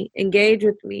to me. Engage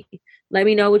with me. Let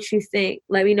me know what you think.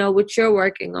 Let me know what you're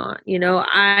working on.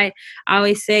 I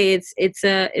always say it's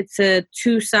a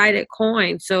two-sided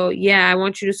coin. So yeah, I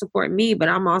want you to support me, but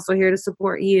I'm also here to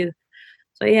support you.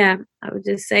 So yeah, I would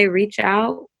just say reach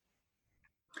out.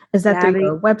 Is that through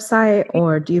your website,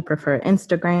 or do you prefer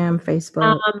Instagram,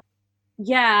 Facebook?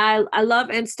 Yeah, I love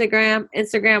Instagram.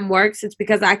 Instagram works. It's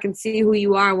because I can see who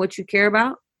you are and what you care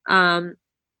about.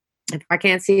 If I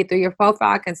can't see it through your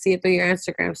profile, I can see it through your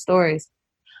Instagram stories.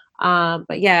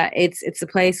 But yeah, it's a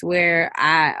place where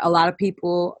a lot of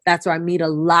people, that's where I meet a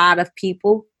lot of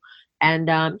people. And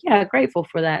yeah, grateful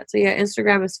for that. So yeah,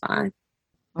 Instagram is fine.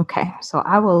 Okay, so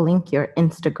I will link your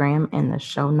Instagram in the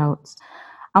show notes.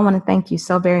 I want to thank you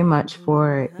so very much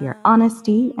for your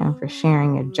honesty and for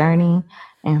sharing your journey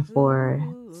and for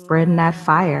spreading that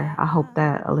fire. I hope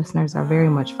that listeners are very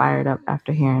much fired up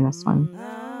after hearing this one.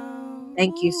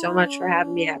 Thank you so much for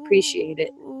having me. I appreciate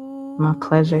it. My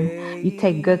pleasure. You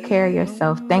take good care of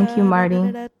yourself. Thank you,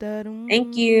 Marti.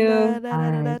 Thank you. All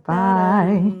right,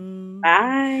 bye.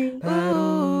 Bye.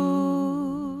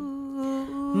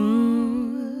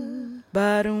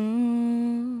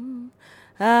 Barum,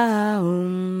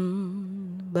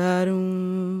 barum.